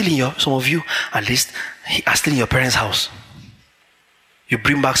 you are still in some of you, at least, are still in your parents' house. You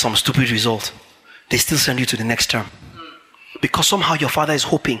bring back some stupid result. They still send you to the next term. Because somehow your father is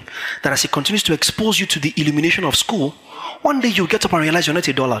hoping that as he continues to expose you to the illumination of school, one day you'll get up and realize you're not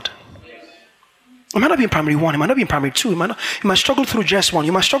a dullard. You might not be in primary 1, you might not be in primary 2, you might struggle through JS1,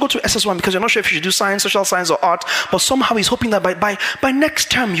 you might struggle through SS1 because you're not sure if you should do science, social science, or art, but somehow he's hoping that by next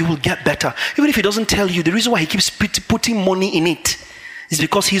term you will get better. Even if he doesn't tell you, the reason why he keeps putting money in it is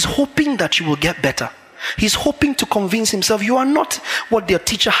because he's hoping that you will get better. He's hoping to convince himself you are not what their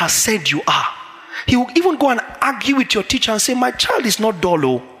teacher has said you are. He will even go and argue with your teacher and say, my child is not dull,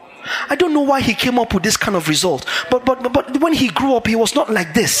 oh. I don't know why he came up with this kind of result, but when he grew up, he was not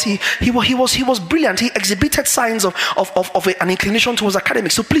like this. He was brilliant. He exhibited signs of an inclination towards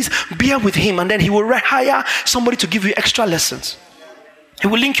academics. So please bear with him, and then he will hire somebody to give you extra lessons. He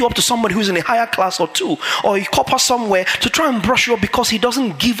will link you up to somebody who's in a higher class or two, or a copper somewhere to try and brush you up, because he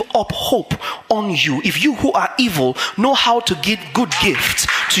doesn't give up hope on you. If you who are evil know how to give good gifts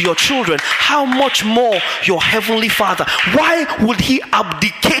to your children, how much more your heavenly Father? Why would he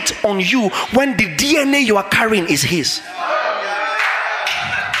abdicate on you when the DNA you are carrying is his?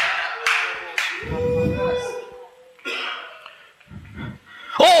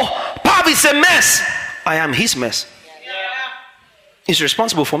 Oh, Pop is a mess. I am his mess. He's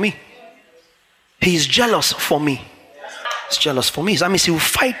responsible for me. He's jealous for me. He's jealous for me. That means he will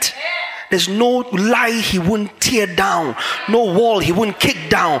fight. There's no lie he won't tear down. No wall he won't kick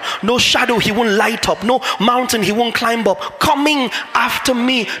down. No shadow he won't light up. No mountain he won't climb up. Coming after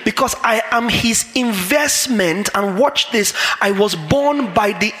me, because I am his investment. And watch this. I was born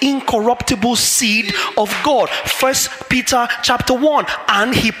by the incorruptible seed of God. 1 Peter chapter 1.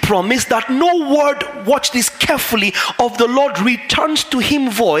 And he promised that no word, watch this carefully, of the Lord returns to him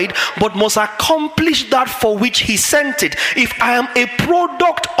void, but must accomplish that for which he sent it. If I am a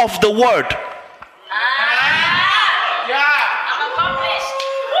product of the word,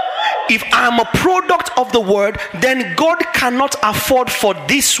 if I am a product of the word, then God cannot afford for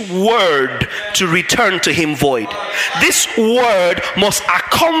this word to return to him void. This word must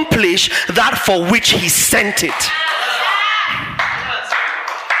accomplish that for which he sent it.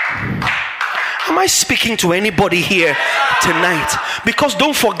 Am I speaking to anybody here tonight? Because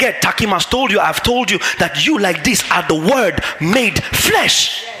don't forget, Takim has told you, I've told you, that you like this are the word made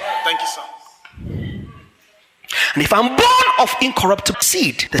flesh. Thank you, sir. And if I'm born of incorruptible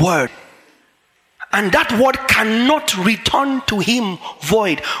seed, the word, And that word cannot return to him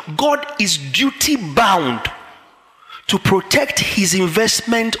void. God is duty bound to protect his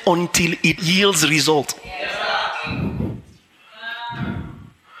investment until it yields result.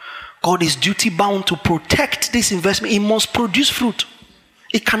 God is duty bound to protect this investment. It must produce fruit.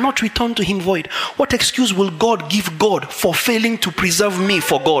 It cannot return to him void. What excuse will God give God for failing to preserve me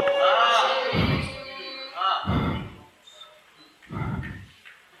for God?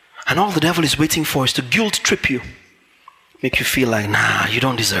 And all the devil is waiting for is to guilt trip you. Make you feel like, nah, you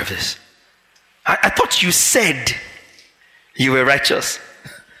don't deserve this. I thought you said you were righteous.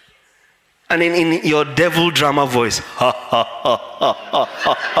 And in your devil drama voice, ha ha ha ha ha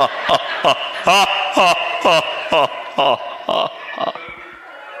ha ha ha ha ha ha.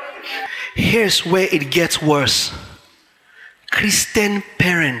 Here's where it gets worse. Christian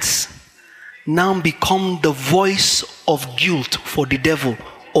parents now become the voice of guilt for the devil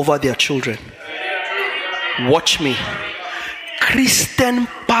over their children. Watch me. Christian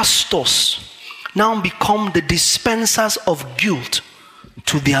pastors now become the dispensers of guilt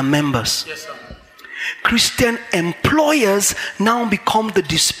to their members. Yes, sir. Christian employers now become the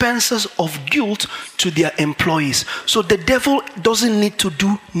dispensers of guilt to their employees. So the devil doesn't need to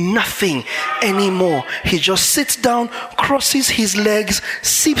do nothing anymore. He just sits down, crosses his legs,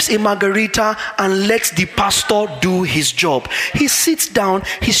 sips a margarita, and lets the pastor do his job. He sits down,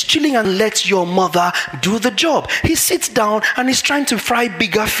 he's chilling and lets your mother do the job. He sits down and he's trying to fry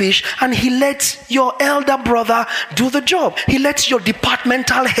bigger fish, and he lets your elder brother do the job. He lets your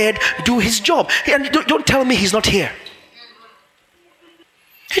departmental head do his job. And don't tell me he's not here.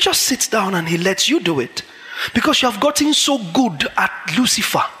 He just sits down and he lets you do it. Because you have gotten so good at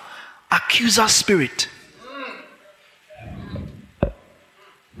Lucifer, accuser spirit.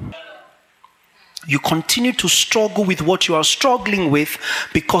 You continue to struggle with what you are struggling with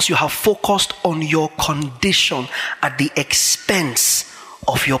because you have focused on your condition at the expense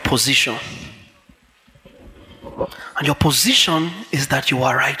of your position. And your position is that you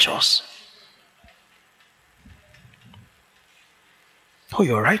are righteous. Oh,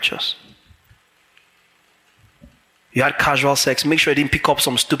 you're righteous. You had casual sex. Make sure you didn't pick up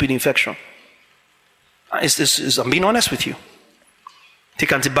some stupid infection. I'm being honest with you.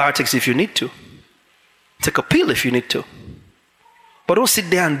 Take antibiotics if you need to. Take a pill if you need to. But don't sit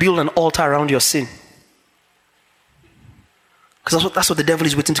there and build an altar around your sin. Because that's what the devil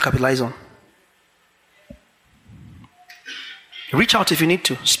is waiting to capitalize on. Reach out if you need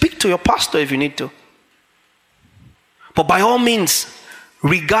to. Speak to your pastor if you need to. But by all means,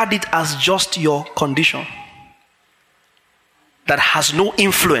 regard it as just your condition that has no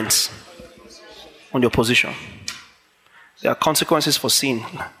influence on your position. There are consequences for sin.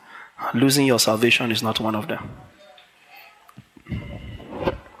 Losing your salvation is not one of them.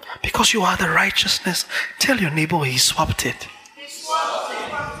 Because you are the righteousness. Tell your neighbor he swapped it.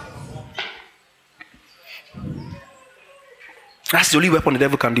 That's the only weapon the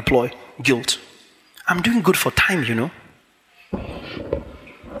devil can deploy. Guilt. I'm doing good for time, you know.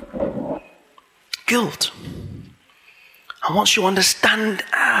 Guilt. And once you understand,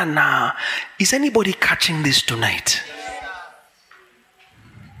 is anybody catching this tonight?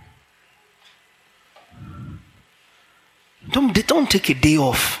 Don't take a day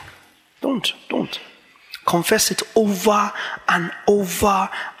off. Don't. Confess it over and over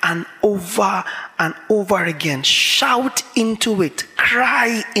and over and over again. Shout into it.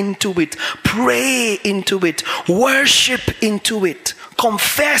 Cry into it. Pray into it. Worship into it.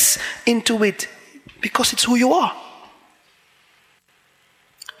 Confess into it. Because it's who you are.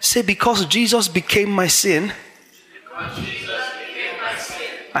 Say, because Jesus became my sin,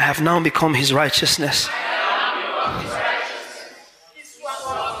 I have now become his righteousness.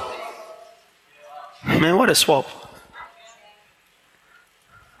 Man, what a swap.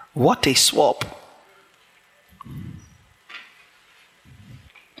 What a swap.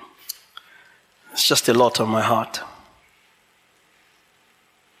 It's just a lot on my heart.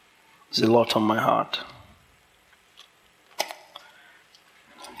 There's a lot on my heart.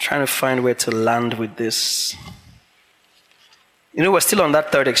 I'm trying to find where to land with this. You know, we're still on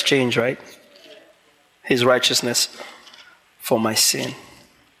that third exchange, right? His righteousness for my sin.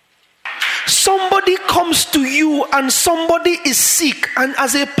 Somebody comes to you and somebody is sick, and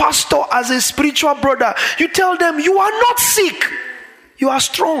as a pastor, as a spiritual brother, you tell them, you are not sick, you are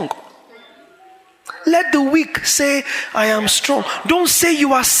strong. Let the weak say, I am strong. Don't say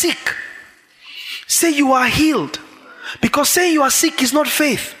you are sick. Say you are healed. Because saying you are sick is not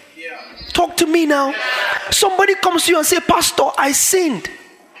faith. Talk to me now. Somebody comes to you and say, Pastor, I sinned.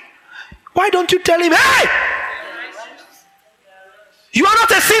 Why don't you tell him, hey, you are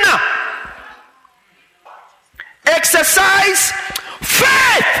not a sinner. exercise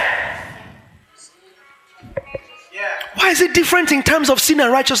faith. Why is it different in terms of sin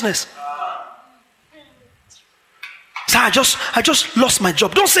and righteousness? So I just lost my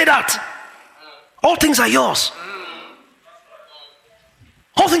job. Don't say that. All things are yours.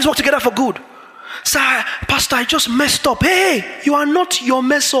 All things work together for good. Sir, Pastor, I just messed up. Hey, you are not your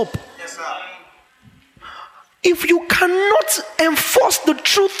mess up. Yes, sir. If you cannot enforce the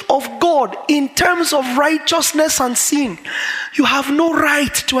truth of God in terms of righteousness and sin, you have no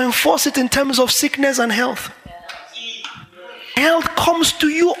right to enforce it in terms of sickness and health. Health comes to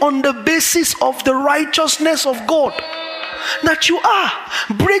you on the basis of the righteousness of God that you are.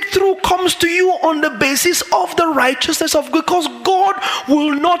 Breakthrough comes to you on the basis of the righteousness of God, because God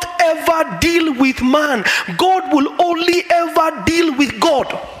will not ever deal with man. God will only ever deal with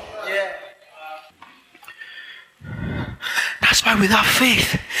God. Yeah. That's why without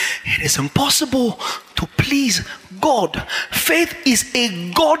faith, it is impossible to please God. Faith is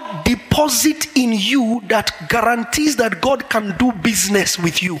a God deposit in you that guarantees that God can do business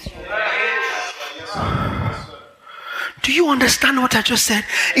with you. Do you understand what I just said?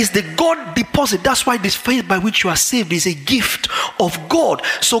 It's the God deposit. That's why this faith by which you are saved is a gift of God.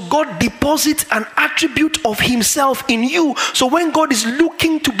 So God deposits an attribute of himself in you. So when God is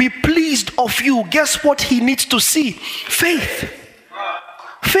looking to be pleased of you, guess what he needs to see? Faith.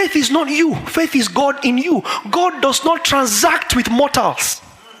 Faith is not you. Faith is God in you. God does not transact with mortals.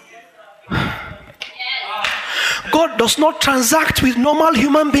 God does not transact with normal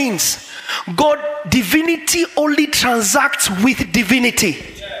human beings. God, divinity only transacts with divinity.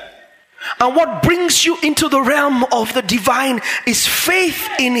 And what brings you into the realm of the divine is faith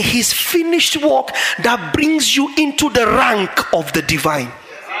in his finished work that brings you into the rank of the divine.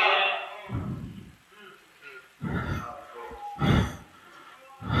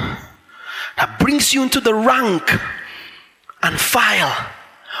 That brings you into the rank and file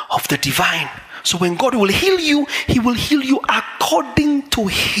of the divine. So when God will heal you, he will heal you according to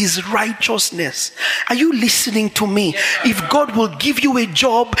his righteousness. Are you listening to me? If God will give you a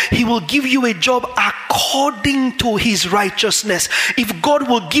job, he will give you a job according to his righteousness. If God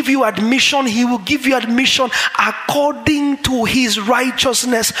will give you admission, he will give you admission according to his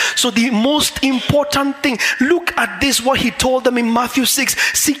righteousness. So the most important thing, look at this, what he told them in Matthew 6.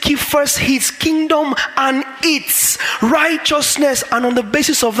 Seek ye first his kingdom and its righteousness, and on the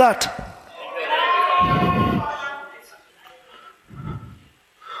basis of that,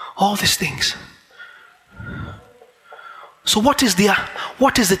 all these things. So what is the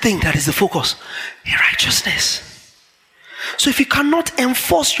thing that is the focus? Your righteousness. So if you cannot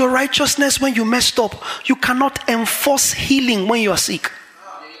enforce your righteousness when you messed up, you cannot enforce healing when you are sick.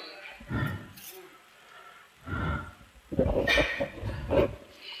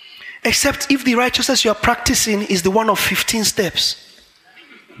 Except if the righteousness you are practicing is the one of 15 steps.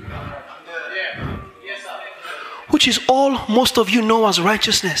 Which is all most of you know as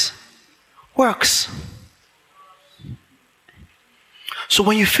righteousness. Works. So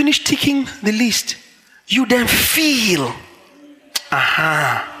when you finish ticking the list, you then feel,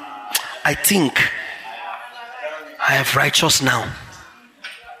 I think I have righteous now.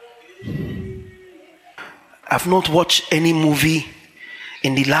 I've not watched any movie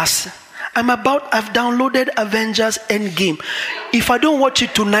in the last. I've downloaded Avengers Endgame. If I don't watch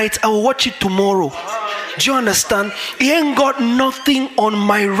it tonight, I will watch it tomorrow. Do you understand? He ain't got nothing on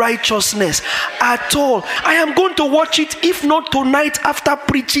my righteousness at all. I am going to watch it, if not tonight, after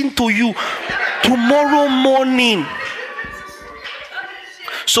preaching to you tomorrow morning.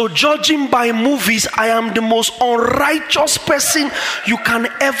 So judging by movies, I am the most unrighteous person you can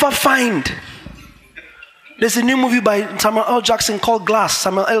ever find. There's a new movie by Samuel L. Jackson called Glass.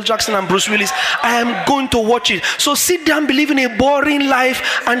 Samuel L. Jackson and Bruce Willis. I am going to watch it. So sit down, believing a boring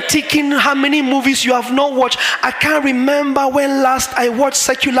life and ticking how many movies you have not watched. I can't remember when last I watched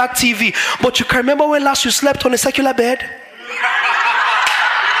secular TV. But you can remember when last you slept on a secular bed?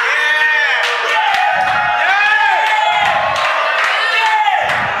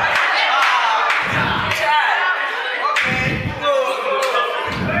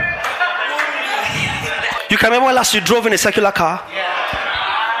 You can remember when last you drove in a secular car?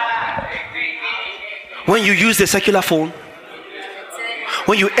 When you used a secular phone?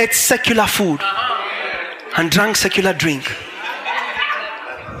 When you ate secular food and drank secular drink?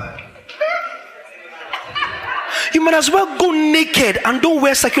 You might as well go naked and don't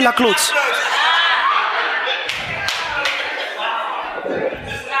wear secular clothes.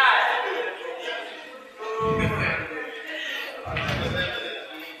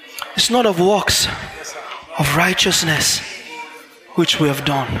 It's not of works, of righteousness which we have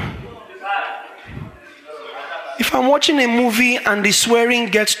done. if I'm watching a movie and the swearing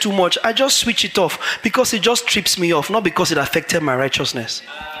gets too much, I just switch it off because it just trips me off, not because it affected my righteousness.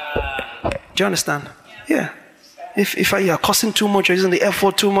 Do you understand? Yeah. If you are cussing too much or using the F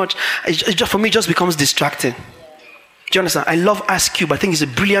word too much, it just, for me, it just becomes distracting. Do you understand? I love Ice Cube. I think he's a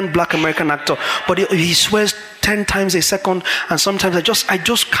brilliant black American actor, but he swears 10 times a second, and sometimes I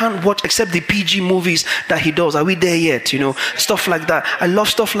just can't watch except the PG movies that he does. Are we there yet? You know, stuff like that. I love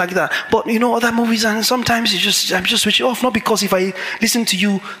stuff like that. But you know, other movies, and sometimes I'm just switching off. Not because if I listen to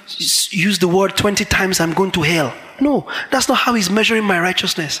you use the word 20 times, I'm going to hell. No, that's not how he's measuring my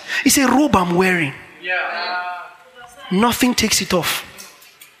righteousness. It's a robe I'm wearing. Yeah. Nothing takes it off.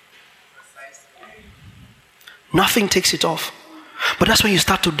 Nothing takes it off. But that's when you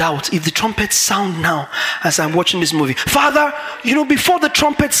start to doubt. If the trumpets sound now as I'm watching this movie. Father, you know, before the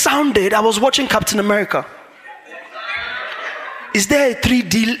trumpet sounded, I was watching Captain America. Is there a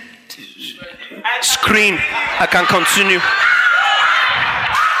 3D screen I can continue?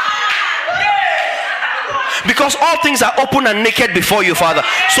 Because all things are open and naked before you, Father.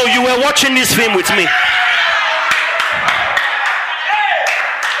 So you were watching this film with me.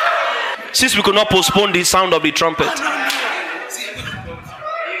 Since we could not postpone the sound of the trumpet.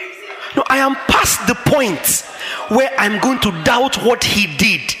 No, I am past the point where I'm going to doubt what he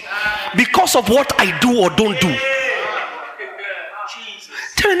did because of what I do or don't do.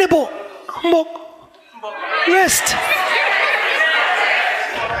 Tell your neighbor, rest.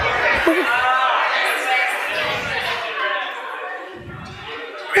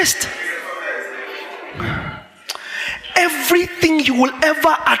 Rest. Everything you will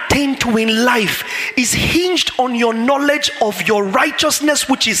ever attain to in life is hinged on your knowledge of your righteousness,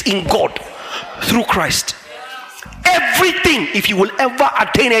 which is in God through Christ. Everything, if you will ever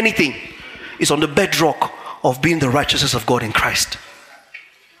attain anything, is on the bedrock of being the righteousness of God in Christ.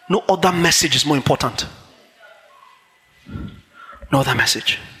 No other message is more important. No other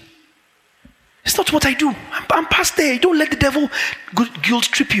message. It's not what I do. I'm past there. Don't let the devil guilt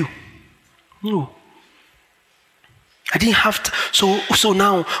trip you. No. I didn't have to. So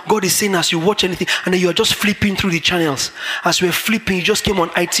now God is saying, as you watch anything, and then you are just flipping through the channels. As you were flipping, you just came on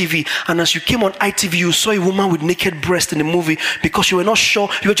ITV, and as you came on ITV, you saw a woman with naked breast in the movie because you were not sure.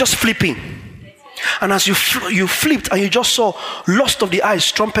 You were just flipping, and as you flipped, and you just saw lust of the eyes,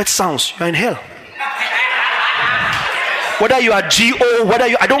 trumpet sounds. You are in hell. Whether you are GO,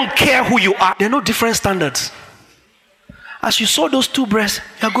 I don't care who you are. There are no different standards. As you saw those two breasts,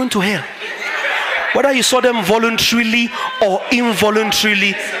 you are going to hell. Whether you saw them voluntarily or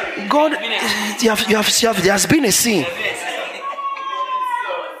involuntarily, God, there has been a sin.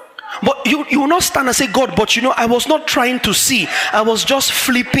 But you will not stand and say, God, but you know, I was not trying to see. I was just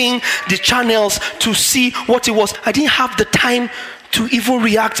flipping the channels to see what it was. I didn't have the time to even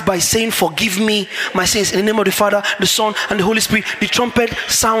react by saying, forgive me my sins in the name of the Father, the Son, and the Holy Spirit. The trumpet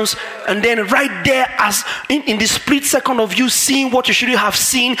sounds, and then right there, as in the split second of you seeing what you should have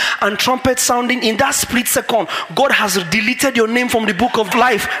seen and trumpet sounding, in that split second, God has deleted your name from the book of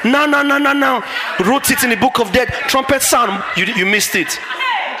life. No. Wrote it in the book of death. Trumpet sound, you missed it.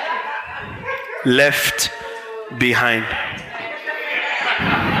 Left behind.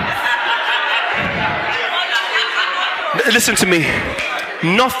 Listen to me.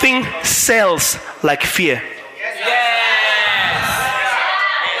 Nothing sells like fear.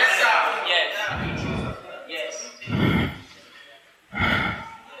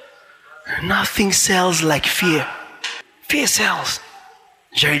 Nothing sells like fear. Fear sells.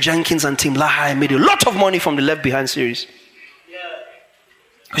 Jerry Jenkins and Tim LaHaye made a lot of money from the Left Behind series.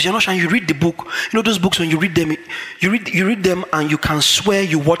 Because you're not sure, you read the book. You know those books, when you read them, you read them and you can swear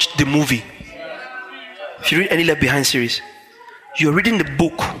you watched the movie. If you read any Left Behind series, you're reading the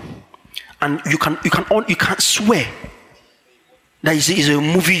book, and you can't swear that is a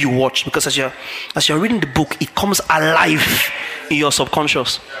movie you watch, because as you're reading the book, it comes alive in your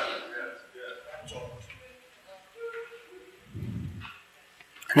subconscious.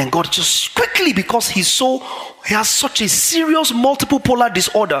 And then God just quickly, because he has such a serious multiple polar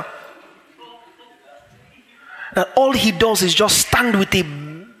disorder, that all he does is just stand with a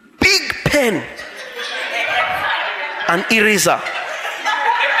big pen, an eraser.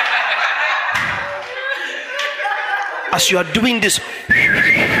 As you are doing this,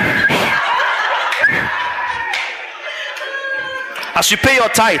 as you pay your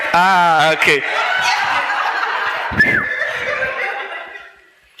tithe, okay.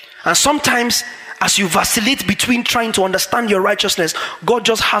 And sometimes, as you vacillate between trying to understand your righteousness, God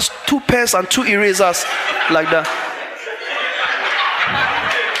just has 2 pairs and 2 erasers like that.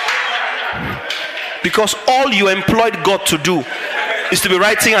 Because all you employed God to do is to be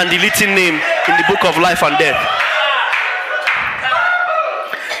writing and deleting name in the book of life and death.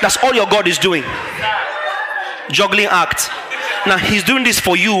 That's all your God is doing. Juggling act. Now he's doing this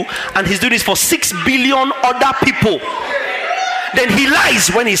for you, and he's doing this for 6 billion other people. Then he lies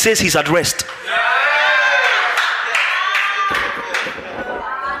when he says he's at rest.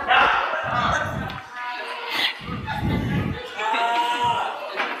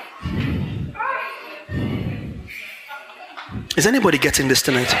 Is anybody getting this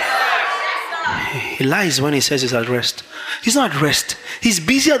tonight? He lies when he says he's at rest. He's not at rest. He's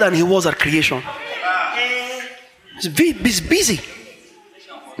busier than he was at creation. He's busy.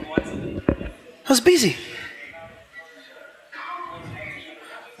 He's busy.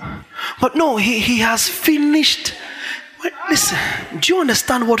 But no, he has finished. Listen, do you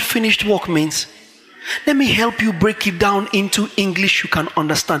understand what finished work means? Let me help you break it down into English you can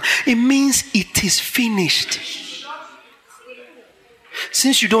understand. It means it is finished.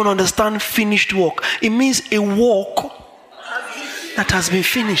 Since you don't understand finished work, it means a work that has been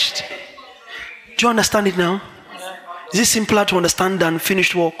finished. Do you understand it now? Is it simpler to understand than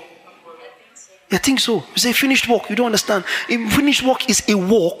finished work? I think so. You say finished work, you don't understand. Finished work is a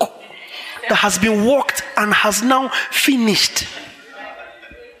work that has been worked and has now finished.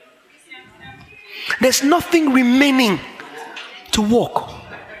 There's nothing remaining to work.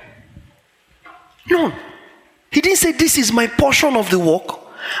 No. He didn't say this is my portion of the work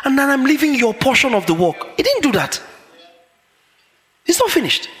and then I'm leaving your portion of the work. He didn't do that. It's not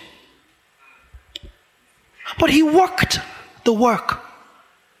finished. But he worked the work.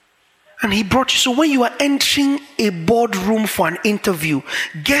 And he brought you. So when you are entering a boardroom for an interview,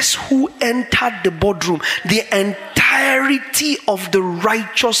 guess who entered the boardroom? The entirety of the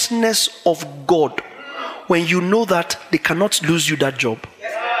righteousness of God. When you know that they cannot lose you that job.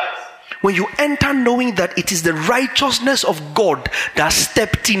 When you enter knowing that it is the righteousness of God that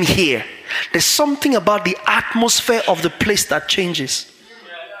stepped in here, there's something about the atmosphere of the place that changes.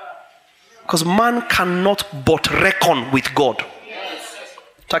 Because man cannot but reckon with God.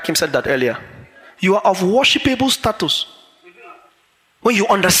 Takim said that earlier. You are of worshipable status when you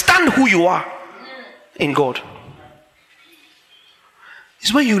understand who you are in God.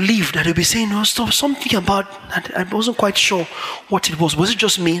 It's when you leave that they'll be saying, no, stop, something about that. I wasn't quite sure what it was. Was it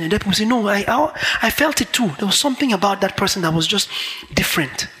just me? And then people say, no, I felt it too. There was something about that person that was just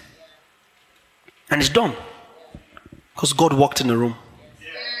different. And it's done. Because God walked in the room.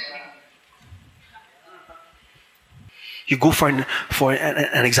 You go for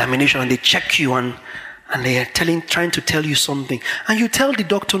an examination and they check you and they are trying to tell you something. And you tell the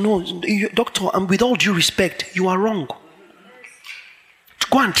doctor, no, doctor, and with all due respect, you are wrong.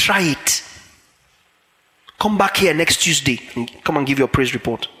 Go and try it. Come back here next Tuesday and come and give your praise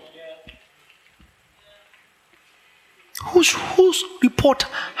report. Whose report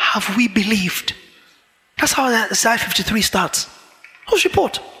have we believed? That's how Isaiah 53 starts. Whose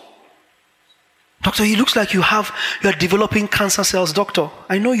report? Doctor, it looks like you are developing cancer cells. Doctor,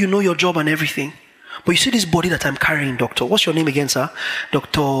 I know you know your job and everything. But you see this body that I'm carrying, doctor. What's your name again, sir?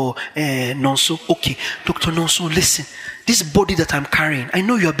 Dr. Nonso. Okay. Dr. Nonso, listen. This body that I'm carrying, I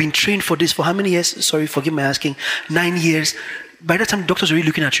know you have been trained for this for how many years? Sorry, forgive my asking. 9 years. By that time, doctors are really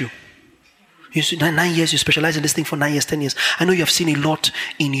looking at you. You see, 9 years, you specialize in this thing for 9 years, 10 years. I know you have seen a lot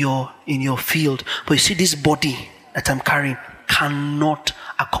in your field. But you see, this body that I'm carrying cannot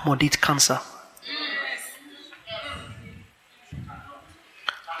accommodate cancer.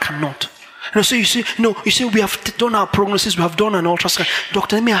 Cannot. So you see, we have done our prognosis, we have done an ultrasound.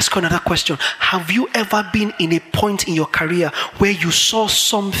 Doctor, let me ask you another question. Have you ever been in a point in your career where you saw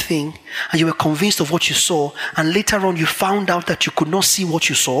something and you were convinced of what you saw, and later on you found out that you could not see what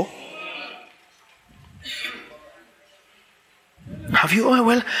you saw? Have you? Oh,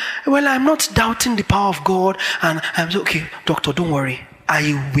 well, I'm not doubting the power of God, and I'm okay, doctor, don't worry.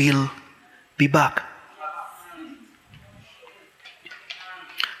 I will be back.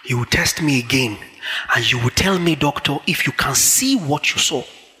 You will test me again and you will tell me, doctor, if you can see what you saw.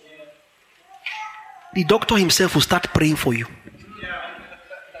 The doctor himself will start praying for you.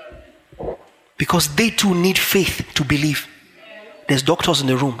 Because they too need faith to believe. There's doctors in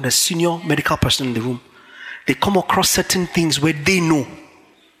the room, there's senior medical person in the room. They come across certain things where they know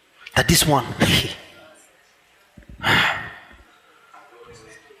that this one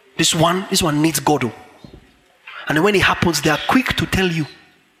needs God. And then when it happens, they are quick to tell you,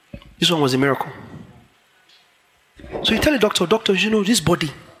 this one was a miracle. So you tell the doctor, you know, this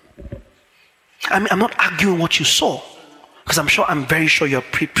body. I'm not arguing what you saw. Because I'm very sure you're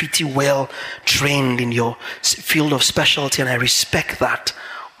pretty well trained in your field of specialty, and I respect that.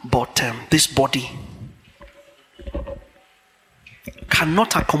 But this body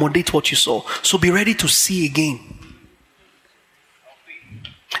cannot accommodate what you saw. So be ready to see again.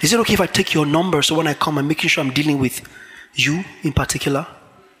 Is it okay if I take your number so when I come, I'm making sure I'm dealing with you in particular?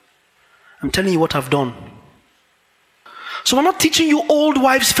 I'm telling you what I've done. So I'm not teaching you old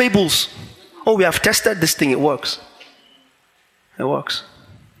wives' fables. Oh, we have tested this thing, it works. It works.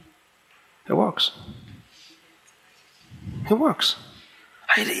 It works. It works.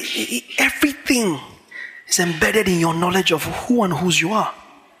 Everything is embedded in your knowledge of who and whose you are.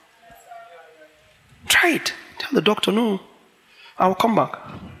 Try it. Tell the doctor, no, I will come back.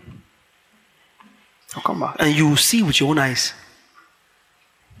 I'll come back. And you will see with your own eyes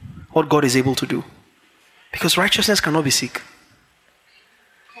what God is able to do. Because righteousness cannot be sick.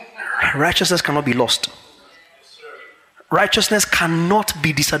 Righteousness cannot be lost. Righteousness cannot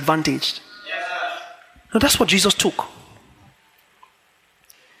be disadvantaged. No, that's what Jesus took.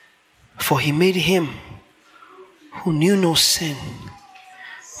 For he made him who knew no sin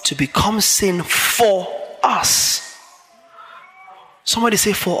to become sin for us. Somebody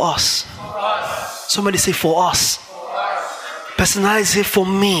say for us. For us. Somebody say for us. For us. Personalize, say for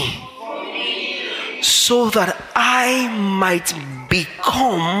me. For me. So that I might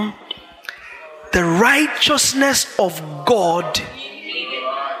become the righteousness of God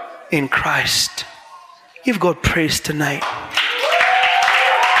in Christ. Give God praise tonight.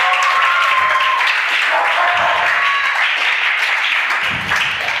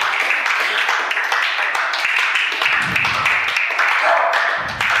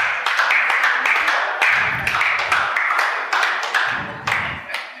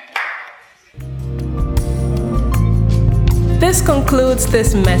 This concludes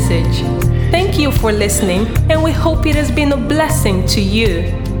this message. Thank you for listening, and we hope it has been a blessing to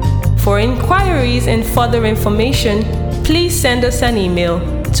you. For inquiries and further information, please send us an email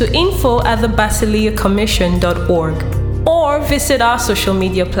to info@thebasileacommission.org or visit our social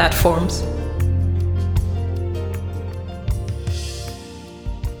media platforms.